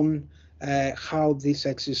on how these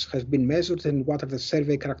edges has been measured and what are the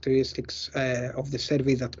survey characteristics of the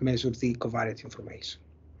survey that measured the covariate information.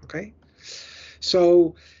 Okay,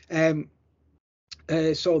 so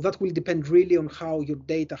so that will depend really on how your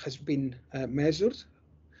data has been measured.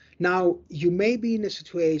 Now, you may be in a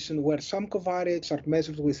situation where some covariates are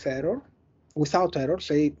measured with error, without error.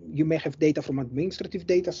 Say you may have data from administrative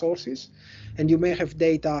data sources, and you may have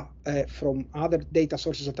data from other data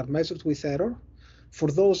sources that are measured with error. For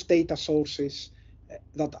those data sources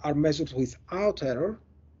that are measured without error,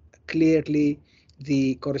 clearly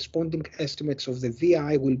the corresponding estimates of the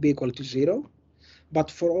VI will be equal to 0. But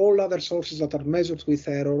for all other sources that are measured with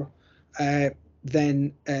error,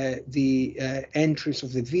 then the entries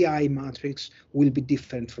of the VI matrix will be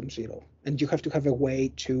different from 0. And you have to have a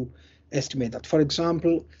way to estimate that. For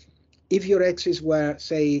example, if your edges were,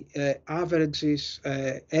 say, averages,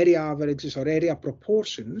 area averages or area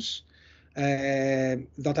proportions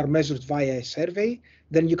that are measured via a survey,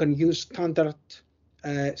 then you can use standard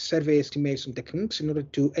survey estimation techniques in order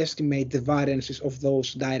to estimate the variances of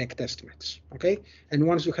those direct estimates. Okay, and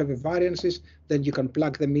once you have the variances, then you can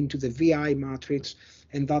plug them into the VI matrix,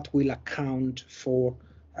 and that will account for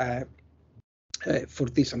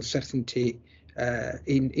this uncertainty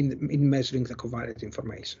in measuring the covariate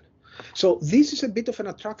information. So this is a bit of an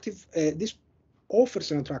attractive. This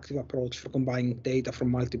offers an attractive approach for combining data from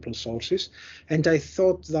multiple sources, and I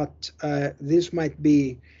thought that this might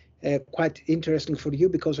be quite interesting for you,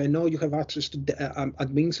 because I know you have access to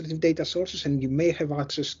administrative data sources and you may have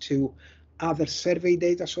access to other survey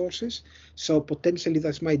data sources. So potentially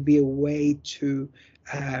this might be a way to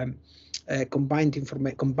combine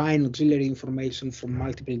auxiliary information from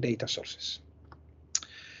multiple data sources.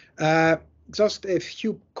 Just a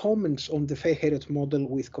few comments on the Fay-Harriott model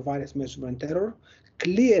with covariance measurement error.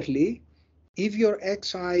 Clearly, if your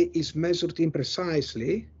XI is measured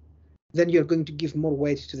imprecisely, then you're going to give more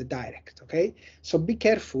weight to the direct. Okay, so be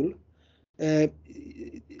careful.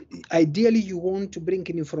 Ideally, you want to bring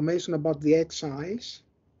in information about the XIs.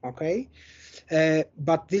 Okay,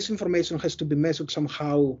 but this information has to be measured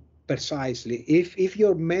somehow precisely. If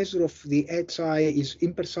your measure of the XI is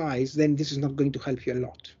imprecise, then this is not going to help you a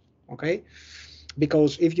lot. Okay,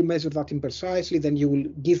 because if you measure that imprecisely, then you will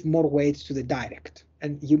give more weight to the direct,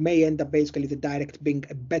 and you may end up basically the direct being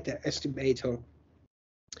a better estimator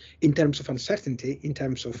in terms of uncertainty, in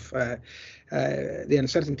terms of the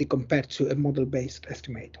uncertainty compared to a model-based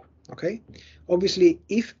estimator. Okay, obviously,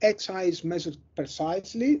 if XI is measured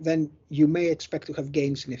precisely, then you may expect to have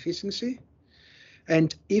gains in efficiency.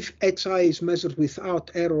 And if XI is measured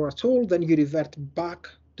without error at all, then you revert back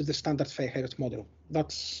to the standard Fay-Harriott model.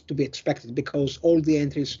 That's to be expected because all the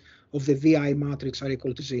entries of the VI matrix are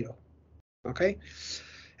equal to 0. Okay.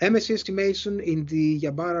 MSc estimation in the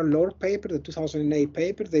Ybarra-Lord paper, the 2008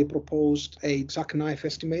 paper, they proposed a jackknife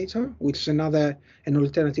estimator, which is an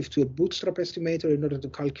alternative to a bootstrap estimator in order to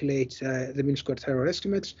calculate the mean squared error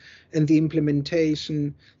estimates. And the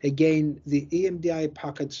implementation, again, the EMDI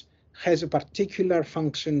package has a particular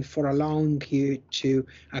function for allowing you to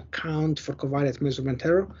account for covariate measurement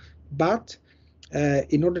error, but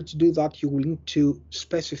in order to do that, you will need to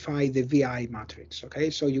specify the VI matrix. Okay,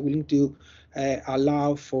 so you will need to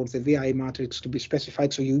allow for the VI matrix to be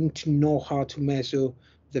specified. So you need to know how to measure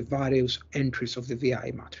the various entries of the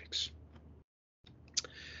VI matrix.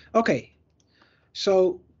 Okay,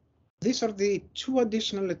 so these are the two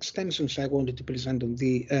additional extensions I wanted to present on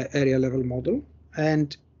the area level model.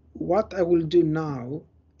 And what I will do now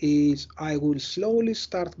is I will slowly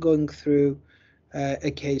start going through a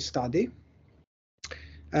case study.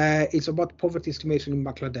 It's about poverty estimation in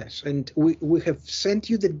Bangladesh. And we have sent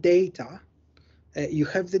you the data. You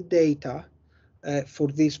have the data for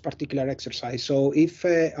this particular exercise. So if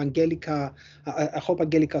Angelica, I hope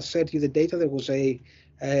Angelica sent you the data. There was a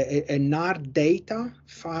NAR data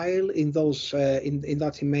file in those in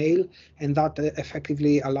that email, and that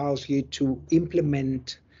effectively allows you to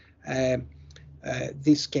implement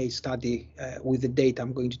this case study with the data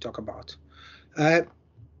I'm going to talk about.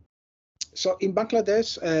 So in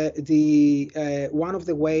Bangladesh, one of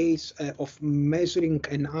the ways of measuring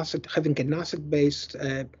an asset, having an asset-based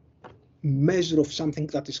measure of something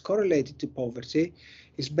that is correlated to poverty,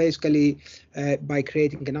 is basically by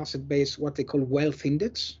creating an asset-based, what they call wealth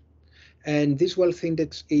index. And this wealth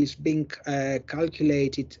index is being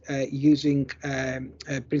calculated using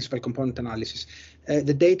principal component analysis.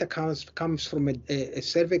 The data comes from a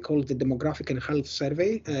survey called the Demographic and Health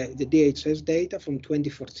Survey, the DHS data from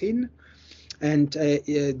 2014. And there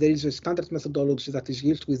is a standard methodology that is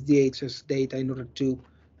used with DHS data in order to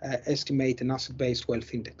estimate an asset-based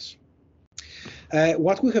wealth index.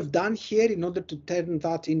 What we have done here in order to turn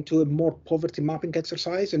that into a more poverty mapping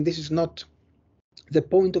exercise, and this is not the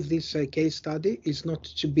point of this case study, is not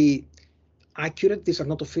to be accurate. These are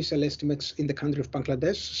not official estimates in the country of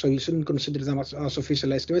Bangladesh, so you shouldn't consider them as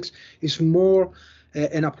official estimates. It's more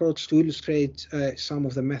an approach to illustrate some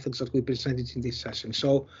of the methods that we presented in this session.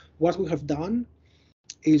 So what we have done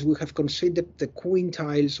is we have considered the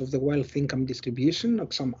quintiles of the wealth income distribution at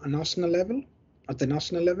the national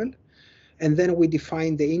level, and then we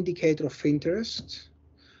define the indicator of interest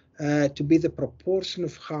to be the proportion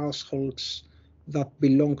of households that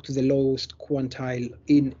belong to the lowest quintile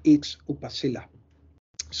in each upasila.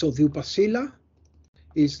 So the upasila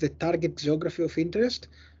is the target geography of interest.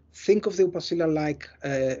 Think of the upasila like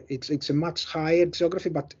it's a much higher geography,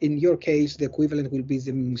 but in your case, the equivalent will be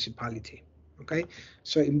the municipality. Okay,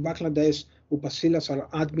 so in Bangladesh, upasilas are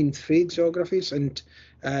admin-free geographies, and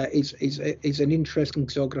is an interesting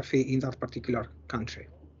geography in that particular country.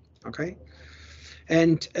 Okay.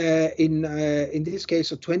 And in this case,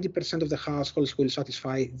 so 20% of the households will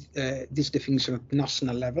satisfy this definition at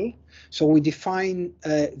national level. So we define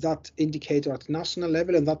that indicator at national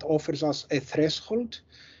level, and that offers us a threshold.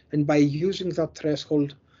 And by using that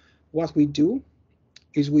threshold, what we do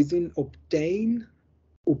is we then obtain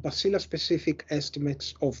upasila-specific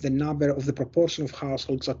estimates of the number of the proportion of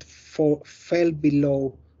households that fell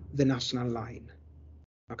below the national line.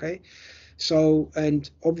 Okay. So, and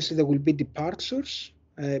obviously there will be departures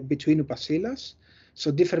between upasilas.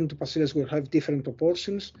 So different upasilas will have different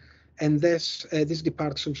proportions, and these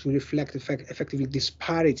departures will reflect effectively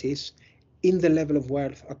disparities in the level of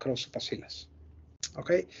wealth across upasilas.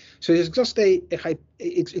 Okay, so it's just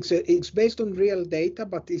it's based on real data,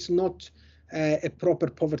 but it's not a proper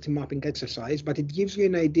poverty mapping exercise, but it gives you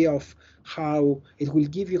an idea of how, it will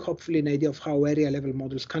give you hopefully an idea of how area level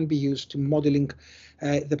models can be used to modeling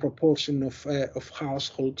the proportion of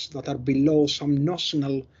households that are below some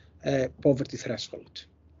national poverty threshold.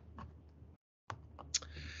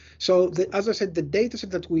 So as I said, the data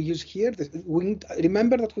set that we use here,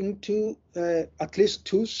 remember that we need to at least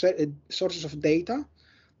two sources of data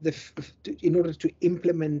in order to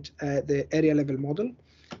implement the area level model.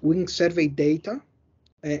 We need survey data,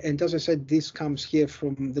 and as I said, this comes here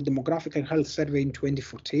from the Demographic and Health Survey in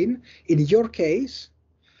 2014. In your case,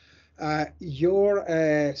 your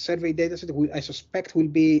survey data set, I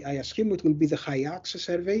assume it will be the HIACSA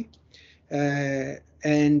survey,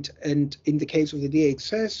 and in the case of the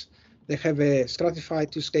DHS, they have a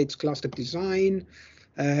stratified two-stage cluster design.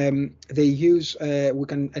 They use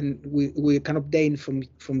we can obtain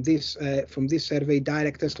from this survey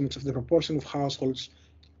direct estimates of the proportion of households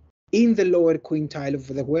in the lower quintile of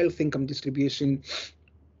the wealth income distribution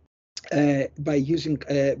by using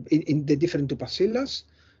in the different upasilas.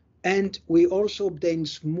 And we also obtain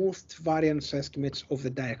smoothed variance estimates of the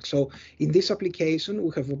direct. So in this application,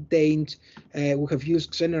 we have obtained, we have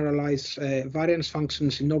used generalized variance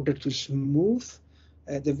functions in order to smooth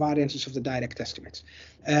the variances of the direct estimates.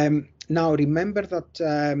 Now remember that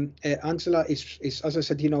Angela is, as I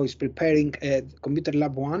said, is preparing Computer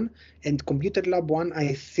Lab 1, and Computer Lab 1,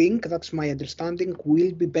 I think that's my understanding,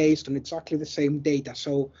 will be based on exactly the same data.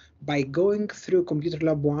 So by going through Computer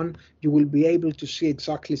Lab 1, you will be able to see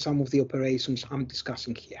exactly some of the operations I'm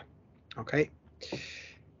discussing here. Okay.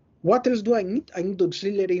 What else do I need? I need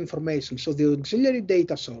auxiliary information. So the auxiliary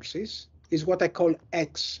data sources is what I call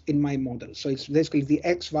X in my model. So it's basically the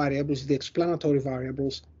X variables, the explanatory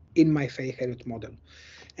variables in my Fay-Héroult model.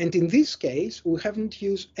 And in this case, we haven't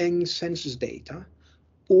used any census data.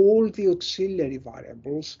 All the auxiliary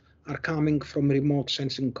variables are coming from remote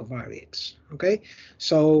sensing covariates. Okay,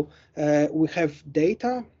 so we have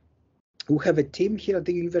data. We have a team here at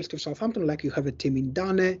the University of Southampton, like you have a team in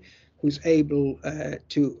Dane, who's able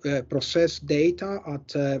to process data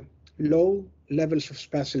at low levels of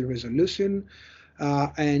spatial resolution.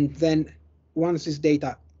 And then once this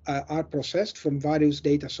data are processed from various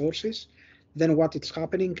data sources, then what is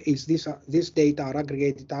happening is this data are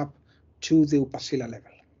aggregated up to the UPACILA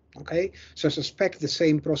level. Okay, so I suspect the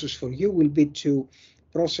same process for you will be to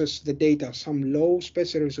process the data at some low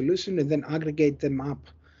spatial resolution and then aggregate them up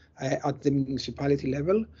at the municipality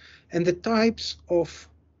level. And the types of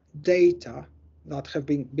data that have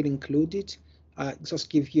been included, just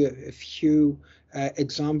give you a few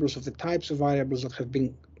examples of the types of variables that have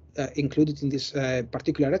been included in this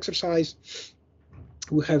particular exercise.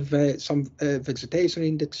 We have some vegetation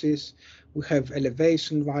indexes, we have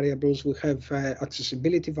elevation variables, we have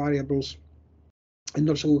accessibility variables, and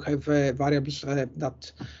also we have variables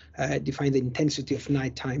that define the intensity of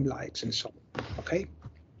nighttime lights and so on. Okay.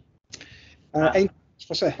 And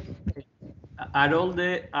Jose. Are all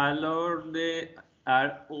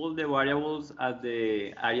the variables at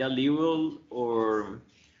the area level, or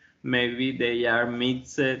maybe they are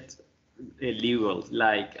mixed levels,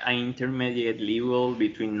 like an intermediate level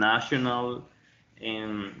between national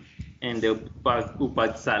and the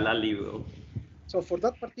UPACILA level? So for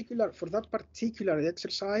that particular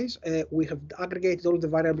exercise, we have aggregated all the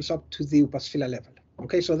variables up to the UPACILA level.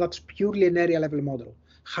 Okay, so that's purely an area level model.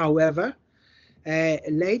 However,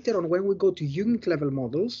 later on, when we go to unit level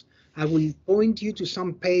models, I will point you to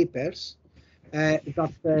some papers that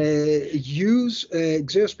use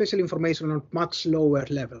geospatial information on a much lower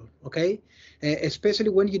level, okay? Especially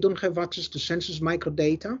when you don't have access to census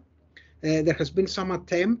microdata. There has been some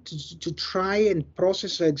attempt to try and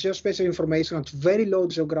process geospatial information at very low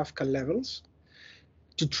geographical levels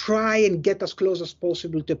to try and get as close as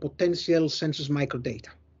possible to potential census microdata,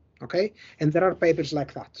 okay? And there are papers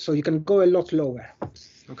like that. So you can go a lot lower,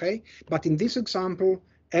 okay? But in this example,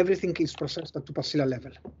 everything is processed at UPACILA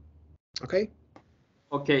level, okay?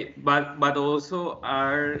 Okay, but also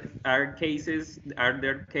are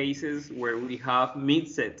there cases where we have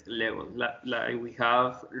mixed levels, like we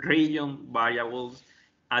have region variables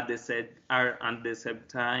at the same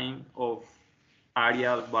time of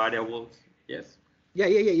area variables? Yes. Yeah.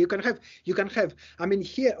 You can have. I mean,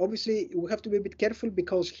 here obviously we have to be a bit careful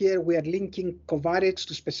because here we are linking covariates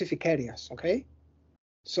to specific areas. Okay,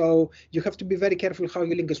 so you have to be very careful how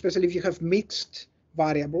you link, especially if you have mixed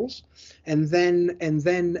variables, and then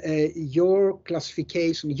your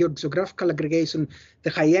classification, your geographical aggregation, the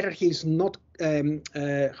hierarchy is not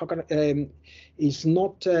it's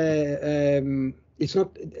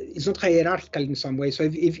not hierarchical in some way. So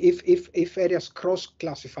if areas cross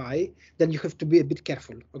classify, then you have to be a bit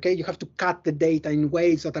careful. Okay, you have to cut the data in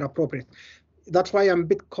ways that are appropriate. That's why I'm a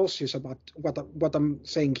bit cautious about what I'm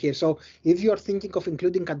saying here. So if you are thinking of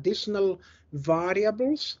including additional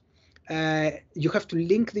variables, you have to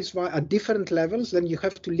link this at different levels. Then you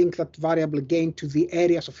have to link that variable again to the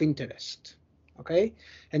areas of interest. Okay,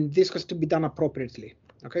 and this has to be done appropriately.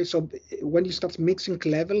 Okay, so when you start mixing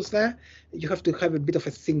levels there, you have to have a bit of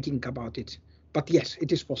a thinking about it. But yes,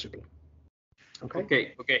 it is possible.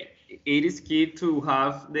 Okay. Okay. It is key to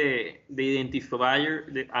have the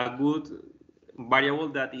identifier, a good variable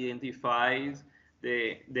that identifies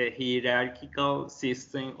the hierarchical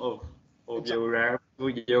system of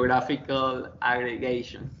geographical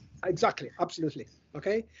aggregation. Exactly, absolutely.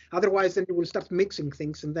 Okay. Otherwise, then you will start mixing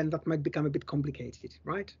things, and then that might become a bit complicated,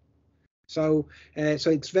 right? So, it's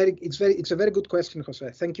a very good question,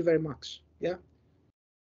 Jose. Thank you very much. Yeah.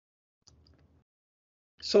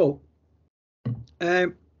 So,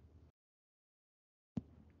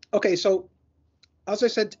 okay. So, as I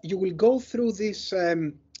said, you will go through this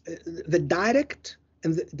the direct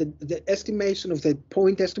and the estimation of the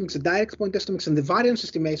point estimates, the direct point estimates, and the variance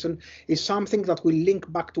estimation is something that will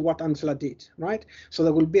link back to what Angela did, right? So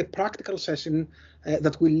there will be a practical session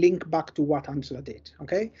that will link back to what Angela did.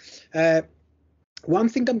 Okay. One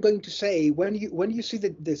thing I'm going to say, when you see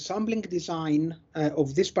the sampling design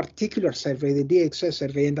of this particular survey, the DHS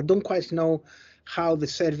survey, and I don't quite know how the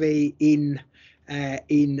survey in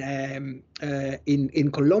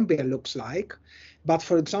Colombia looks like. But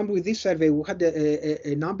for example, with this survey, we had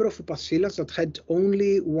a number of UPACILAs that had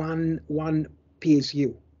only one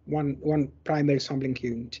PSU, one primary sampling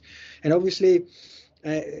unit. And obviously,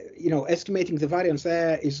 estimating the variance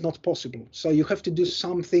there is not possible. So you have to do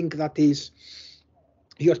something that is,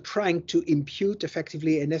 you're trying to impute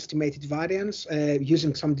effectively an estimated variance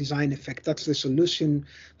using some design effect. That's the solution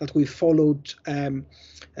that we followed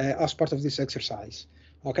as part of this exercise.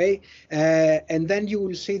 Okay, and then you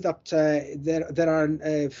will see that there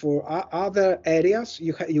are for other areas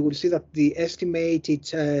you will see that the estimated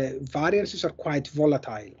variances are quite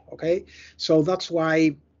volatile. Okay, so that's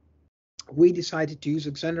why we decided to use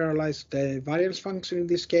a generalized variance function in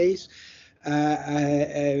this case,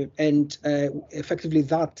 and effectively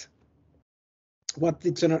that what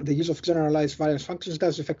the use of generalized variance functions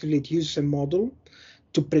does effectively, it uses a model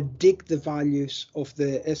to predict the values of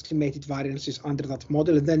the estimated variances under that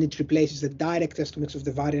model, and then it replaces the direct estimates of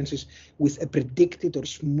the variances with a predicted or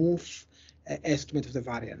smooth estimate of the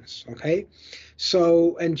variance. Okay,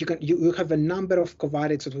 so and you have a number of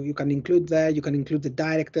covariates that you can include there. You can include the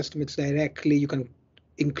direct estimates directly. You can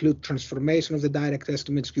include transformation of the direct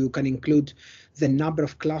estimates. You can include the number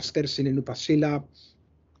of clusters in an upasila,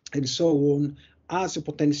 and so on, as a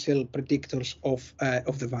potential predictors of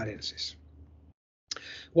the variances.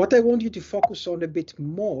 What I want you to focus on a bit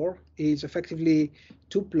more is effectively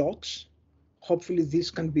two plots. Hopefully this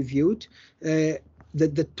can be viewed. The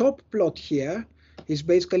top plot here is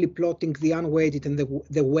basically plotting the unweighted and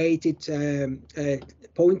the weighted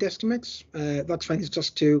point estimates. That's fine. It's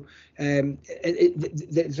just to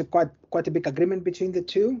there's quite a big agreement between the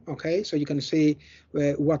two. Okay, so you can see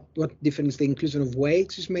what difference the inclusion of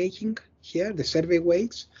weights is making here, the survey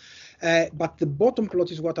weights. But the bottom plot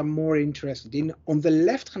is what I'm more interested in. On the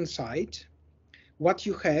left-hand side, what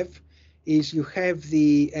you have is you have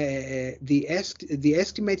the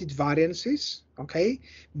estimated variances, okay,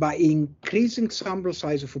 by increasing sample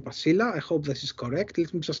size of upasila. I hope this is correct.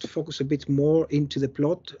 Let me just focus a bit more into the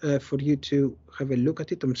plot for you to have a look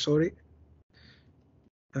at it. I'm sorry.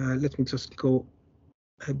 Let me just go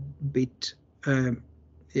a bit.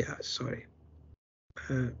 Yeah, sorry.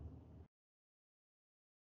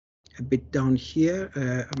 A bit down here.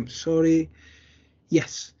 I'm sorry.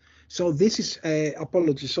 Yes. So this is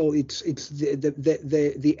apology. So it's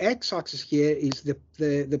the x-axis here is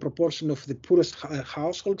the proportion of the poorest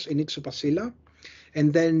households in each upasila,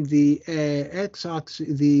 and then the x-axis,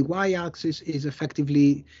 the y-axis is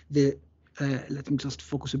effectively the let me just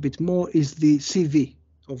focus a bit more, is the CV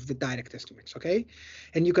of the direct estimates. Okay,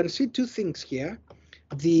 and you can see two things here.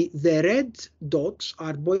 The red dots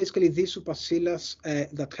are basically these upasilas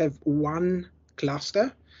that have one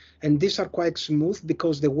cluster, and these are quite smooth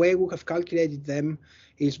because the way we have calculated them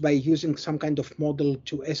is by using some kind of model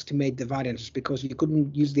to estimate the variances, because you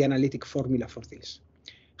couldn't use the analytic formula for this.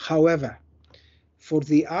 However, for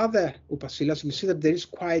the other upasilas, you see that there is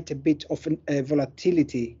quite a bit of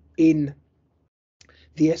volatility in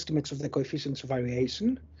the estimates of the coefficients of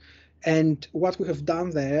variation. And what we have done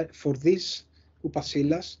there for these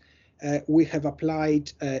upasilas, we have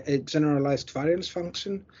applied a generalized variance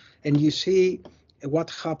function, and you see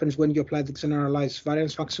what happens when you apply the generalized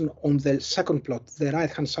variance function on the second plot, the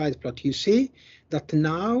right-hand side plot. You see that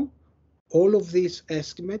now all of these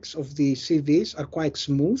estimates of the CVs are quite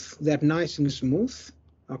smooth. They're nice and smooth,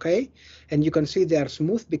 okay? And you can see they are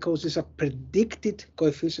smooth because these are predicted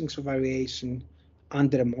coefficients of variation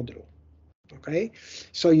under a model. Okay,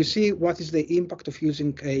 so you see what is the impact of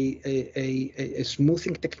using a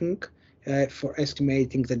smoothing technique for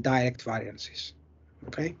estimating the direct variances.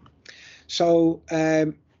 Okay, so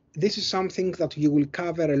this is something that you will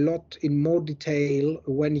cover a lot in more detail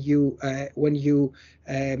when you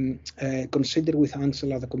consider with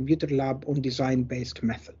Angela the computer lab on design-based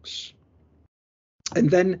methods,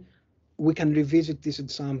 and then we can revisit this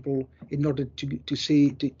example in order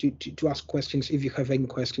to ask questions if you have any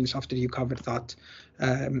questions after you cover that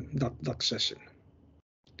that session.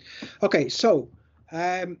 Okay, so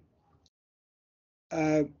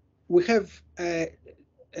we have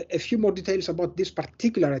a few more details about this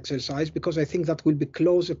particular exercise, because I think that will be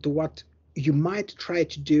closer to what you might try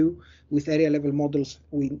to do with area level models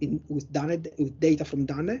with DANE, with data from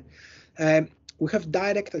DANE. We have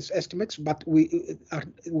direct estimates, but we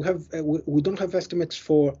don't have estimates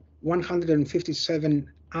for 157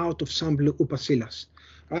 out of sample upasilas,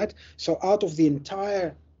 right? So out of the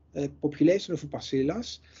entire population of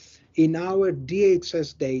upasilas, in our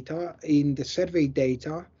DHS data, in the survey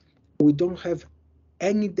data, we don't have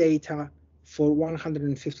any data for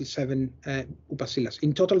 157 upasilas.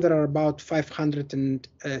 In total, there are about 500 and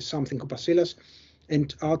something upasilas,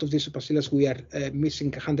 and out of these upasilas, we are missing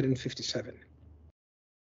 157.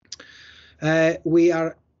 We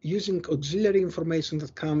are using auxiliary information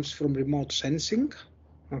that comes from remote sensing,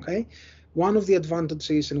 okay? One of the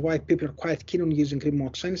advantages and why people are quite keen on using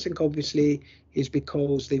remote sensing, obviously, is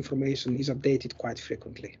because the information is updated quite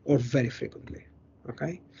frequently or very frequently.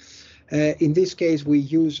 Okay. In this case, we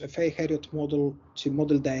use a Fay-Harriott model to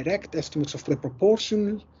model direct estimates of the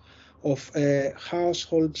proportion of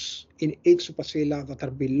households in each supercilla that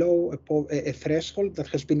are below a threshold that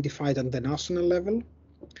has been defined at the national level.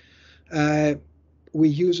 We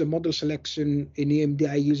use a model selection in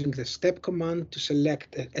EMDI using the step command to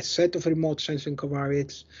select a set of remote sensing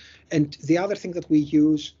covariates. And the other thing that we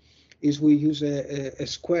use is we use a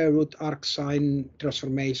square root arcsine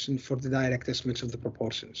transformation for the direct estimates of the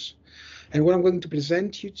proportions. And what I'm going to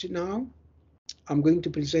present you to now, I'm going to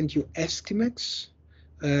present you estimates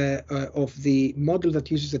of the model that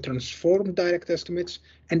uses the transformed direct estimates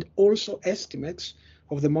and also estimates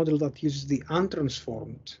of the model that uses the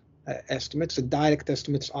untransformed estimates, the direct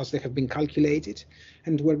estimates as they have been calculated,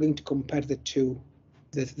 and we're going to compare the two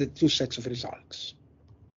sets of results.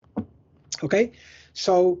 Okay,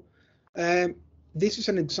 so this is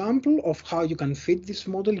an example of how you can fit this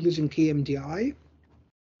model using EMDI.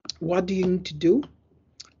 What do you need to do?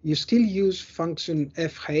 You still use function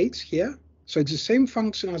fh here. So it's the same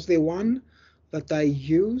function as the one that I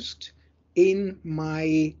used in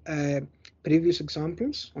my previous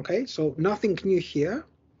examples. Okay, so nothing new here.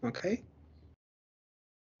 Okay.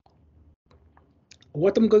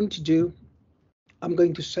 What I'm going to do, I'm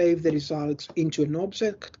going to save the results into an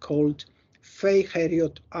object called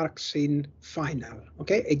Fay-Harriott arcsine final.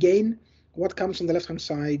 Okay, again, what comes on the left-hand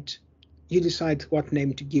side, you decide what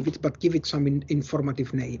name to give it, but give it some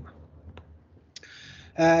informative name.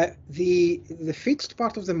 The fixed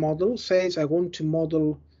part of the model says I want to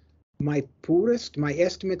model my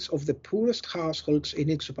estimates of the poorest households in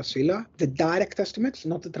each supercilla, the direct estimates,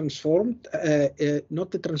 not the transformed,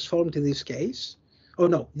 in this case. Oh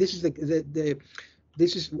no, this is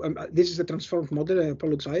this is the transformed model. I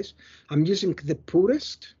apologize. I'm using the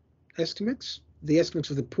poorest estimates, the estimates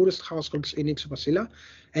of the poorest households in each supercilla,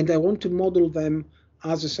 and I want to model them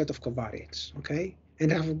as a set of covariates. Okay,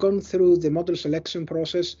 and I've gone through the model selection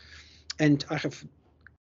process, and I have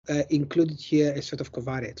included here a set of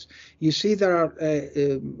covariates. You see there are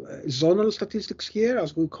zonal statistics here,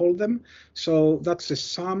 as we call them. So that's the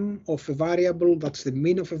sum of a variable, that's the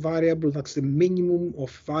mean of a variable, that's the minimum of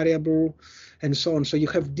variable, and so on. So you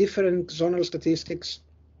have different zonal statistics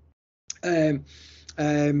that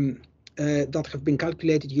have been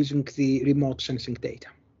calculated using the remote sensing data.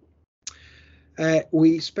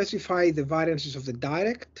 We specify the variances of the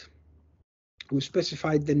direct. We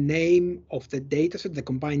specified the name of the dataset, the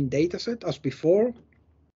combined dataset, as before.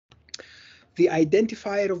 The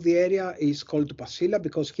identifier of the area is called upacilla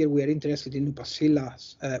because here we are interested in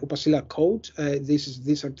upacilla code.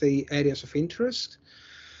 These are the areas of interest.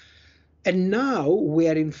 And now we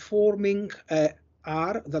are informing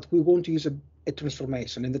R that we want to use a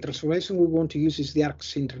transformation, and the transformation we want to use is the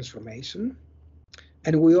arcsine transformation.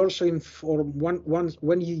 And we also inform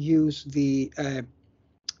when you use the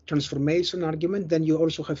transformation argument, then you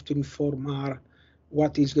also have to inform R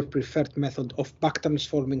what is your preferred method of back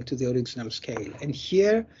transforming to the original scale. And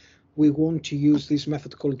here we want to use this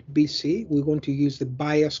method called BC. We want to use the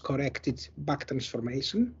bias corrected back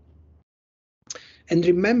transformation. And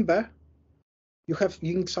remember, you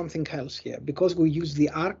need something else here. Because we use the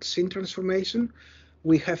arcsine transformation,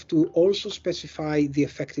 we have to also specify the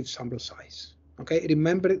effective sample size. Okay,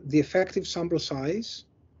 remember the effective sample size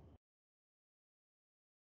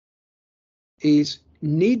is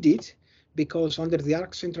needed because under the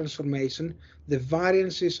arcsine transformation, the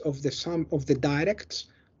variances of the sum of the directs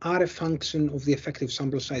are a function of the effective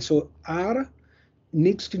sample size. So R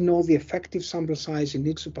needs to know the effective sample size in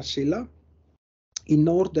each supercilla in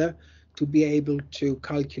order to be able to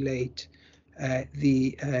calculate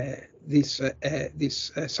these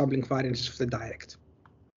sampling variances of the direct.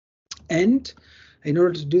 And in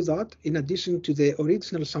order to do that, in addition to the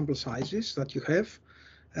original sample sizes that you have,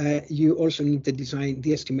 you also need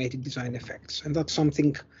the estimated design effects, and that's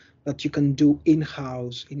something that you can do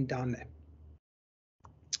in-house in Dane.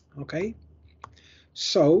 Okay,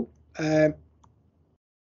 so and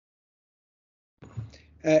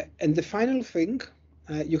the final thing,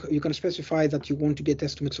 you can specify that you want to get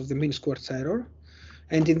estimates of the mean squared error,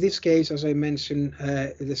 and in this case, as I mentioned,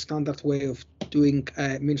 the standard way of doing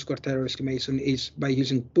mean squared error estimation is by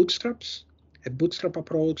using bootstraps, a bootstrap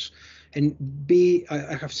approach. And B,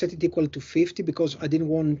 I have set it equal to 50 because I didn't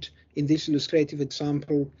want, in this illustrative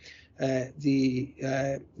example, the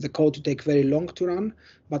code to take very long to run.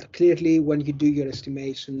 But clearly, when you do your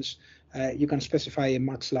estimations, you can specify a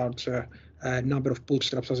much larger number of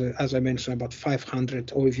bootstraps, as I mentioned, about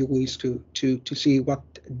 500, or if you wish to see what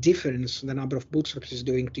difference the number of bootstraps is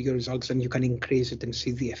doing to your results, then you can increase it and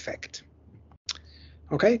see the effect.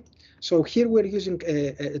 Okay, so here we're using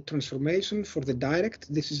a transformation for the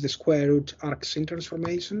direct. This is the square root arcsyn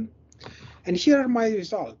transformation. And here are my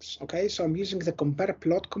results. Okay, so I'm using the compare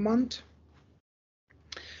plot command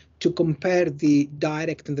to compare the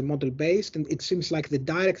direct and the model based, and it seems like the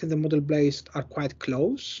direct and the model based are quite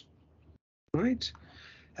close, right?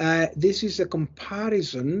 This is a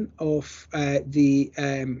comparison of the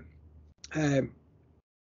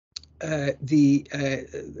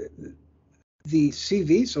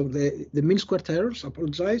CV, so the mean squared errors,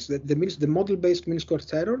 the model-based mean squared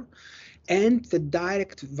error, and the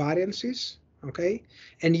direct variances, okay?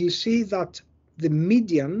 And you see that the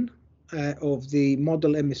median of the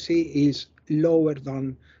model MSE is lower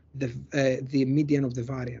than the median of the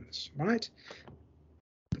variance, right?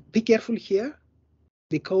 Be careful here,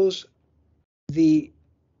 because the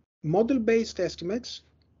model-based estimates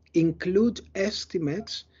include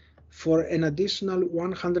estimates for an additional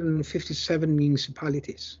 157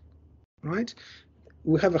 municipalities, right?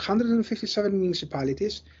 We have 157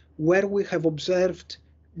 municipalities where we have observed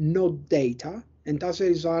no data, and as a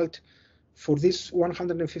result, for these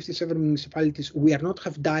 157 municipalities, we are not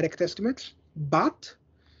have direct estimates, but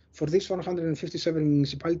for these 157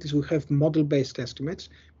 municipalities, we have model-based estimates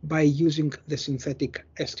by using the synthetic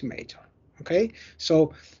estimator. Okay,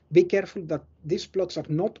 so be careful that these plots are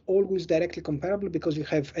not always directly comparable, because you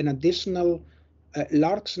have an additional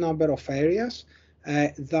large number of areas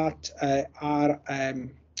that are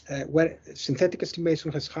where synthetic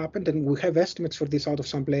estimation has happened, and we have estimates for these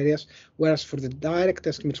out-of-sample areas, whereas for the direct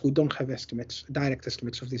estimates, we don't have direct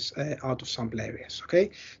estimates of these out-of-sample areas. Okay,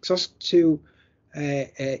 just to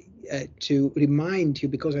remind you,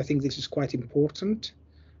 because I think this is quite important,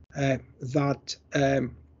 that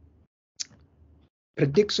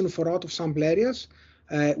prediction for out-of-sample areas,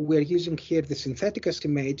 we're using here the synthetic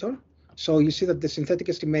estimator. So you see that the synthetic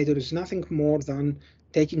estimator is nothing more than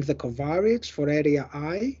taking the covariates for area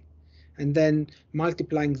I and then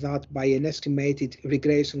multiplying that by an estimated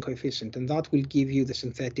regression coefficient, and that will give you the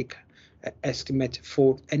synthetic estimate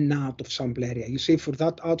for an out-of-sample area. You see, for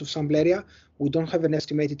that out-of-sample area, we don't have an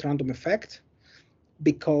estimated random effect,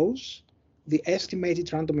 because the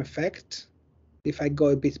estimated random effect, if I go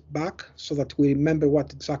a bit back so that we remember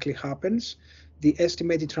what exactly happens, the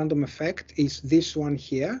estimated random effect is this one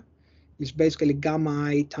here. It's basically gamma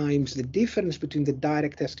I times the difference between the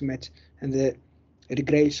direct estimate and the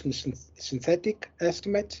regression synthetic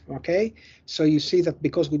estimate. Okay, so you see that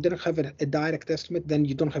because we didn't have a direct estimate, then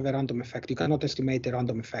you don't have a random effect. You cannot estimate a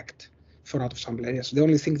random effect for out-of-sample areas. The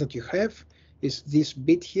only thing that you have is this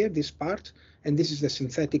bit here, this part, and this is the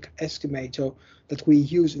synthetic estimator that we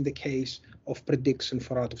use in the case of prediction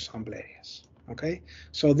for out-of-sample areas. Okay,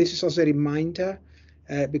 so this is as a reminder,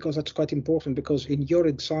 because that's quite important, because in your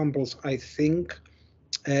examples, I think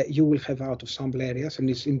you will have out-of-sample areas, and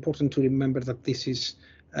it's important to remember that this is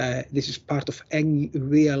part of any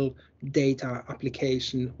real data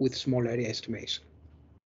application with small area estimation.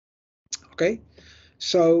 Okay,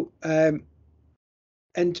 so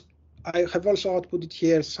and I have also outputted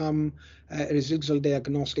here some residual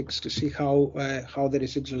diagnostics to see how the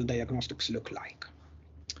residual diagnostics look like.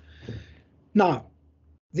 Now,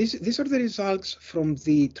 these are the results from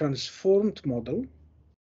the transformed model,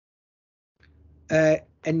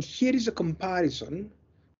 and here is a comparison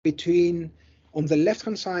between, on the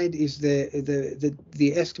left-hand side is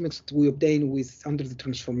the estimates that we obtain with under the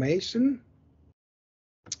transformation.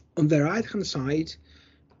 On the right-hand side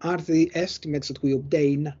are the estimates that we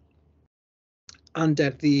obtain under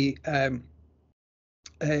the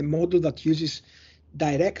model that uses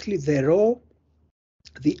directly the raw,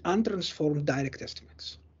 the untransformed direct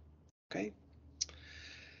estimates. Okay,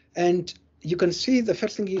 and you can see the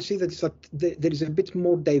first thing you see that is that there is a bit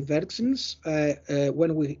more divergence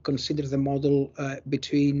when we consider the model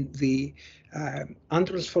between the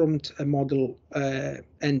untransformed model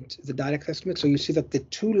and the direct estimate. So you see that the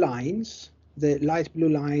two lines, the light blue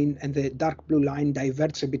line and the dark blue line,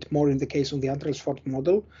 diverge a bit more in the case of the untransformed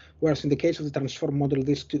model, whereas in the case of the transformed model,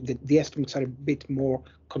 these two, the estimates are a bit more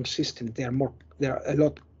consistent. They are a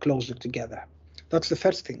lot closer together. That's the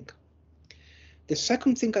first thing. The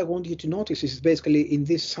second thing I want you to notice is basically in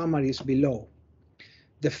these summaries below.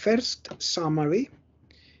 The first summary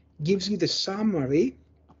gives you the summary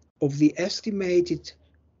of the estimated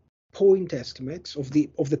point estimates of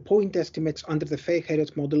the point estimates under the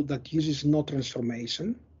Fay-Heriot model that uses no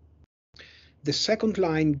transformation. The second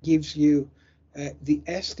line gives you the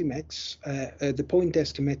estimates, the point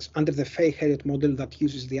estimates under the Fay-Harriott model that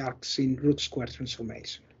uses the arcsine root square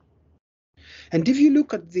transformation. And if you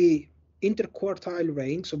look at the interquartile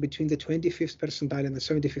range, so between the 25th percentile and the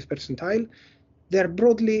 75th percentile, they're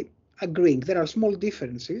broadly agreeing. There are small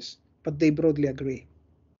differences, but they broadly agree.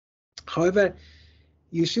 However,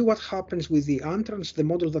 you see what happens with the untrans, the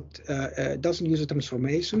model that doesn't use a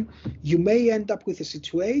transformation. You may end up with a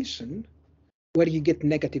situation where you get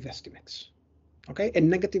negative estimates, okay? And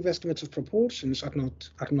negative estimates of proportions are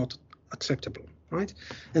not acceptable, right?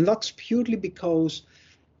 And that's purely because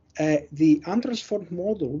the untransformed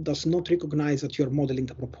model does not recognize that you're modeling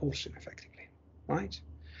the proportion effectively, right?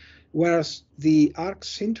 Whereas the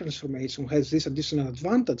arcsine transformation has this additional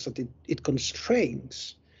advantage that it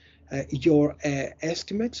constrains your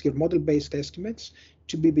estimates, your model-based estimates,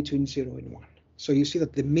 to be between 0 and 1. So you see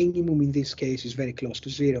that the minimum in this case is very close to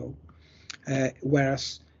 0,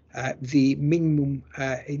 whereas the minimum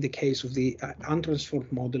in the case of the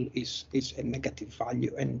untransformed model is a negative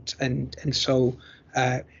value, and so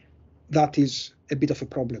that is a bit of a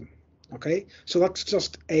problem. Okay, so that's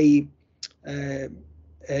just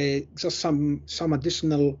just some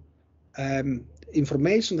additional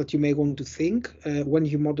information that you may want to think when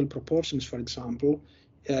you model proportions, for example.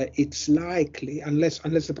 It's likely, unless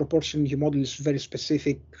the proportion you model is very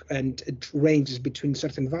specific and it ranges between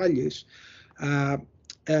certain values,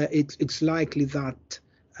 it's likely that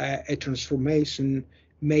a transformation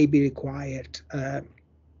may be required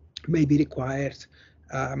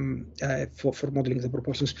for modeling the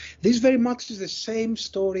proportions. This very much is the same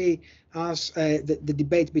story as the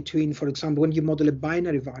debate between, for example, when you model a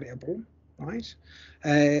binary variable, right?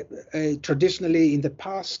 Traditionally, in the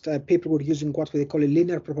past, people were using what they call a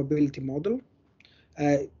linear probability model,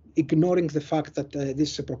 ignoring the fact that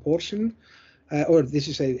this is a proportion, or this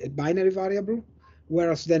is a binary variable,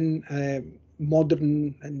 whereas then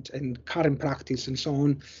modern and current practice and so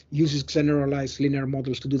on uses generalized linear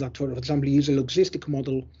models to do that. For example, you use a logistic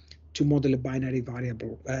model to model a binary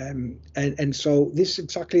variable, and so this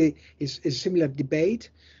exactly is a similar debate,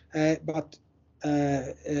 but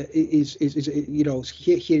here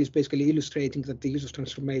is basically illustrating that the use of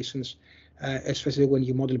transformations, especially when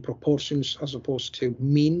you model proportions as opposed to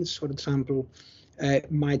means, for example,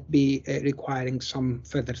 might be requiring some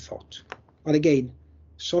further thought. But again,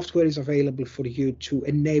 software is available for you to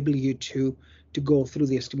enable you to go through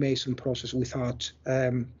the estimation process without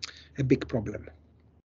a big problem.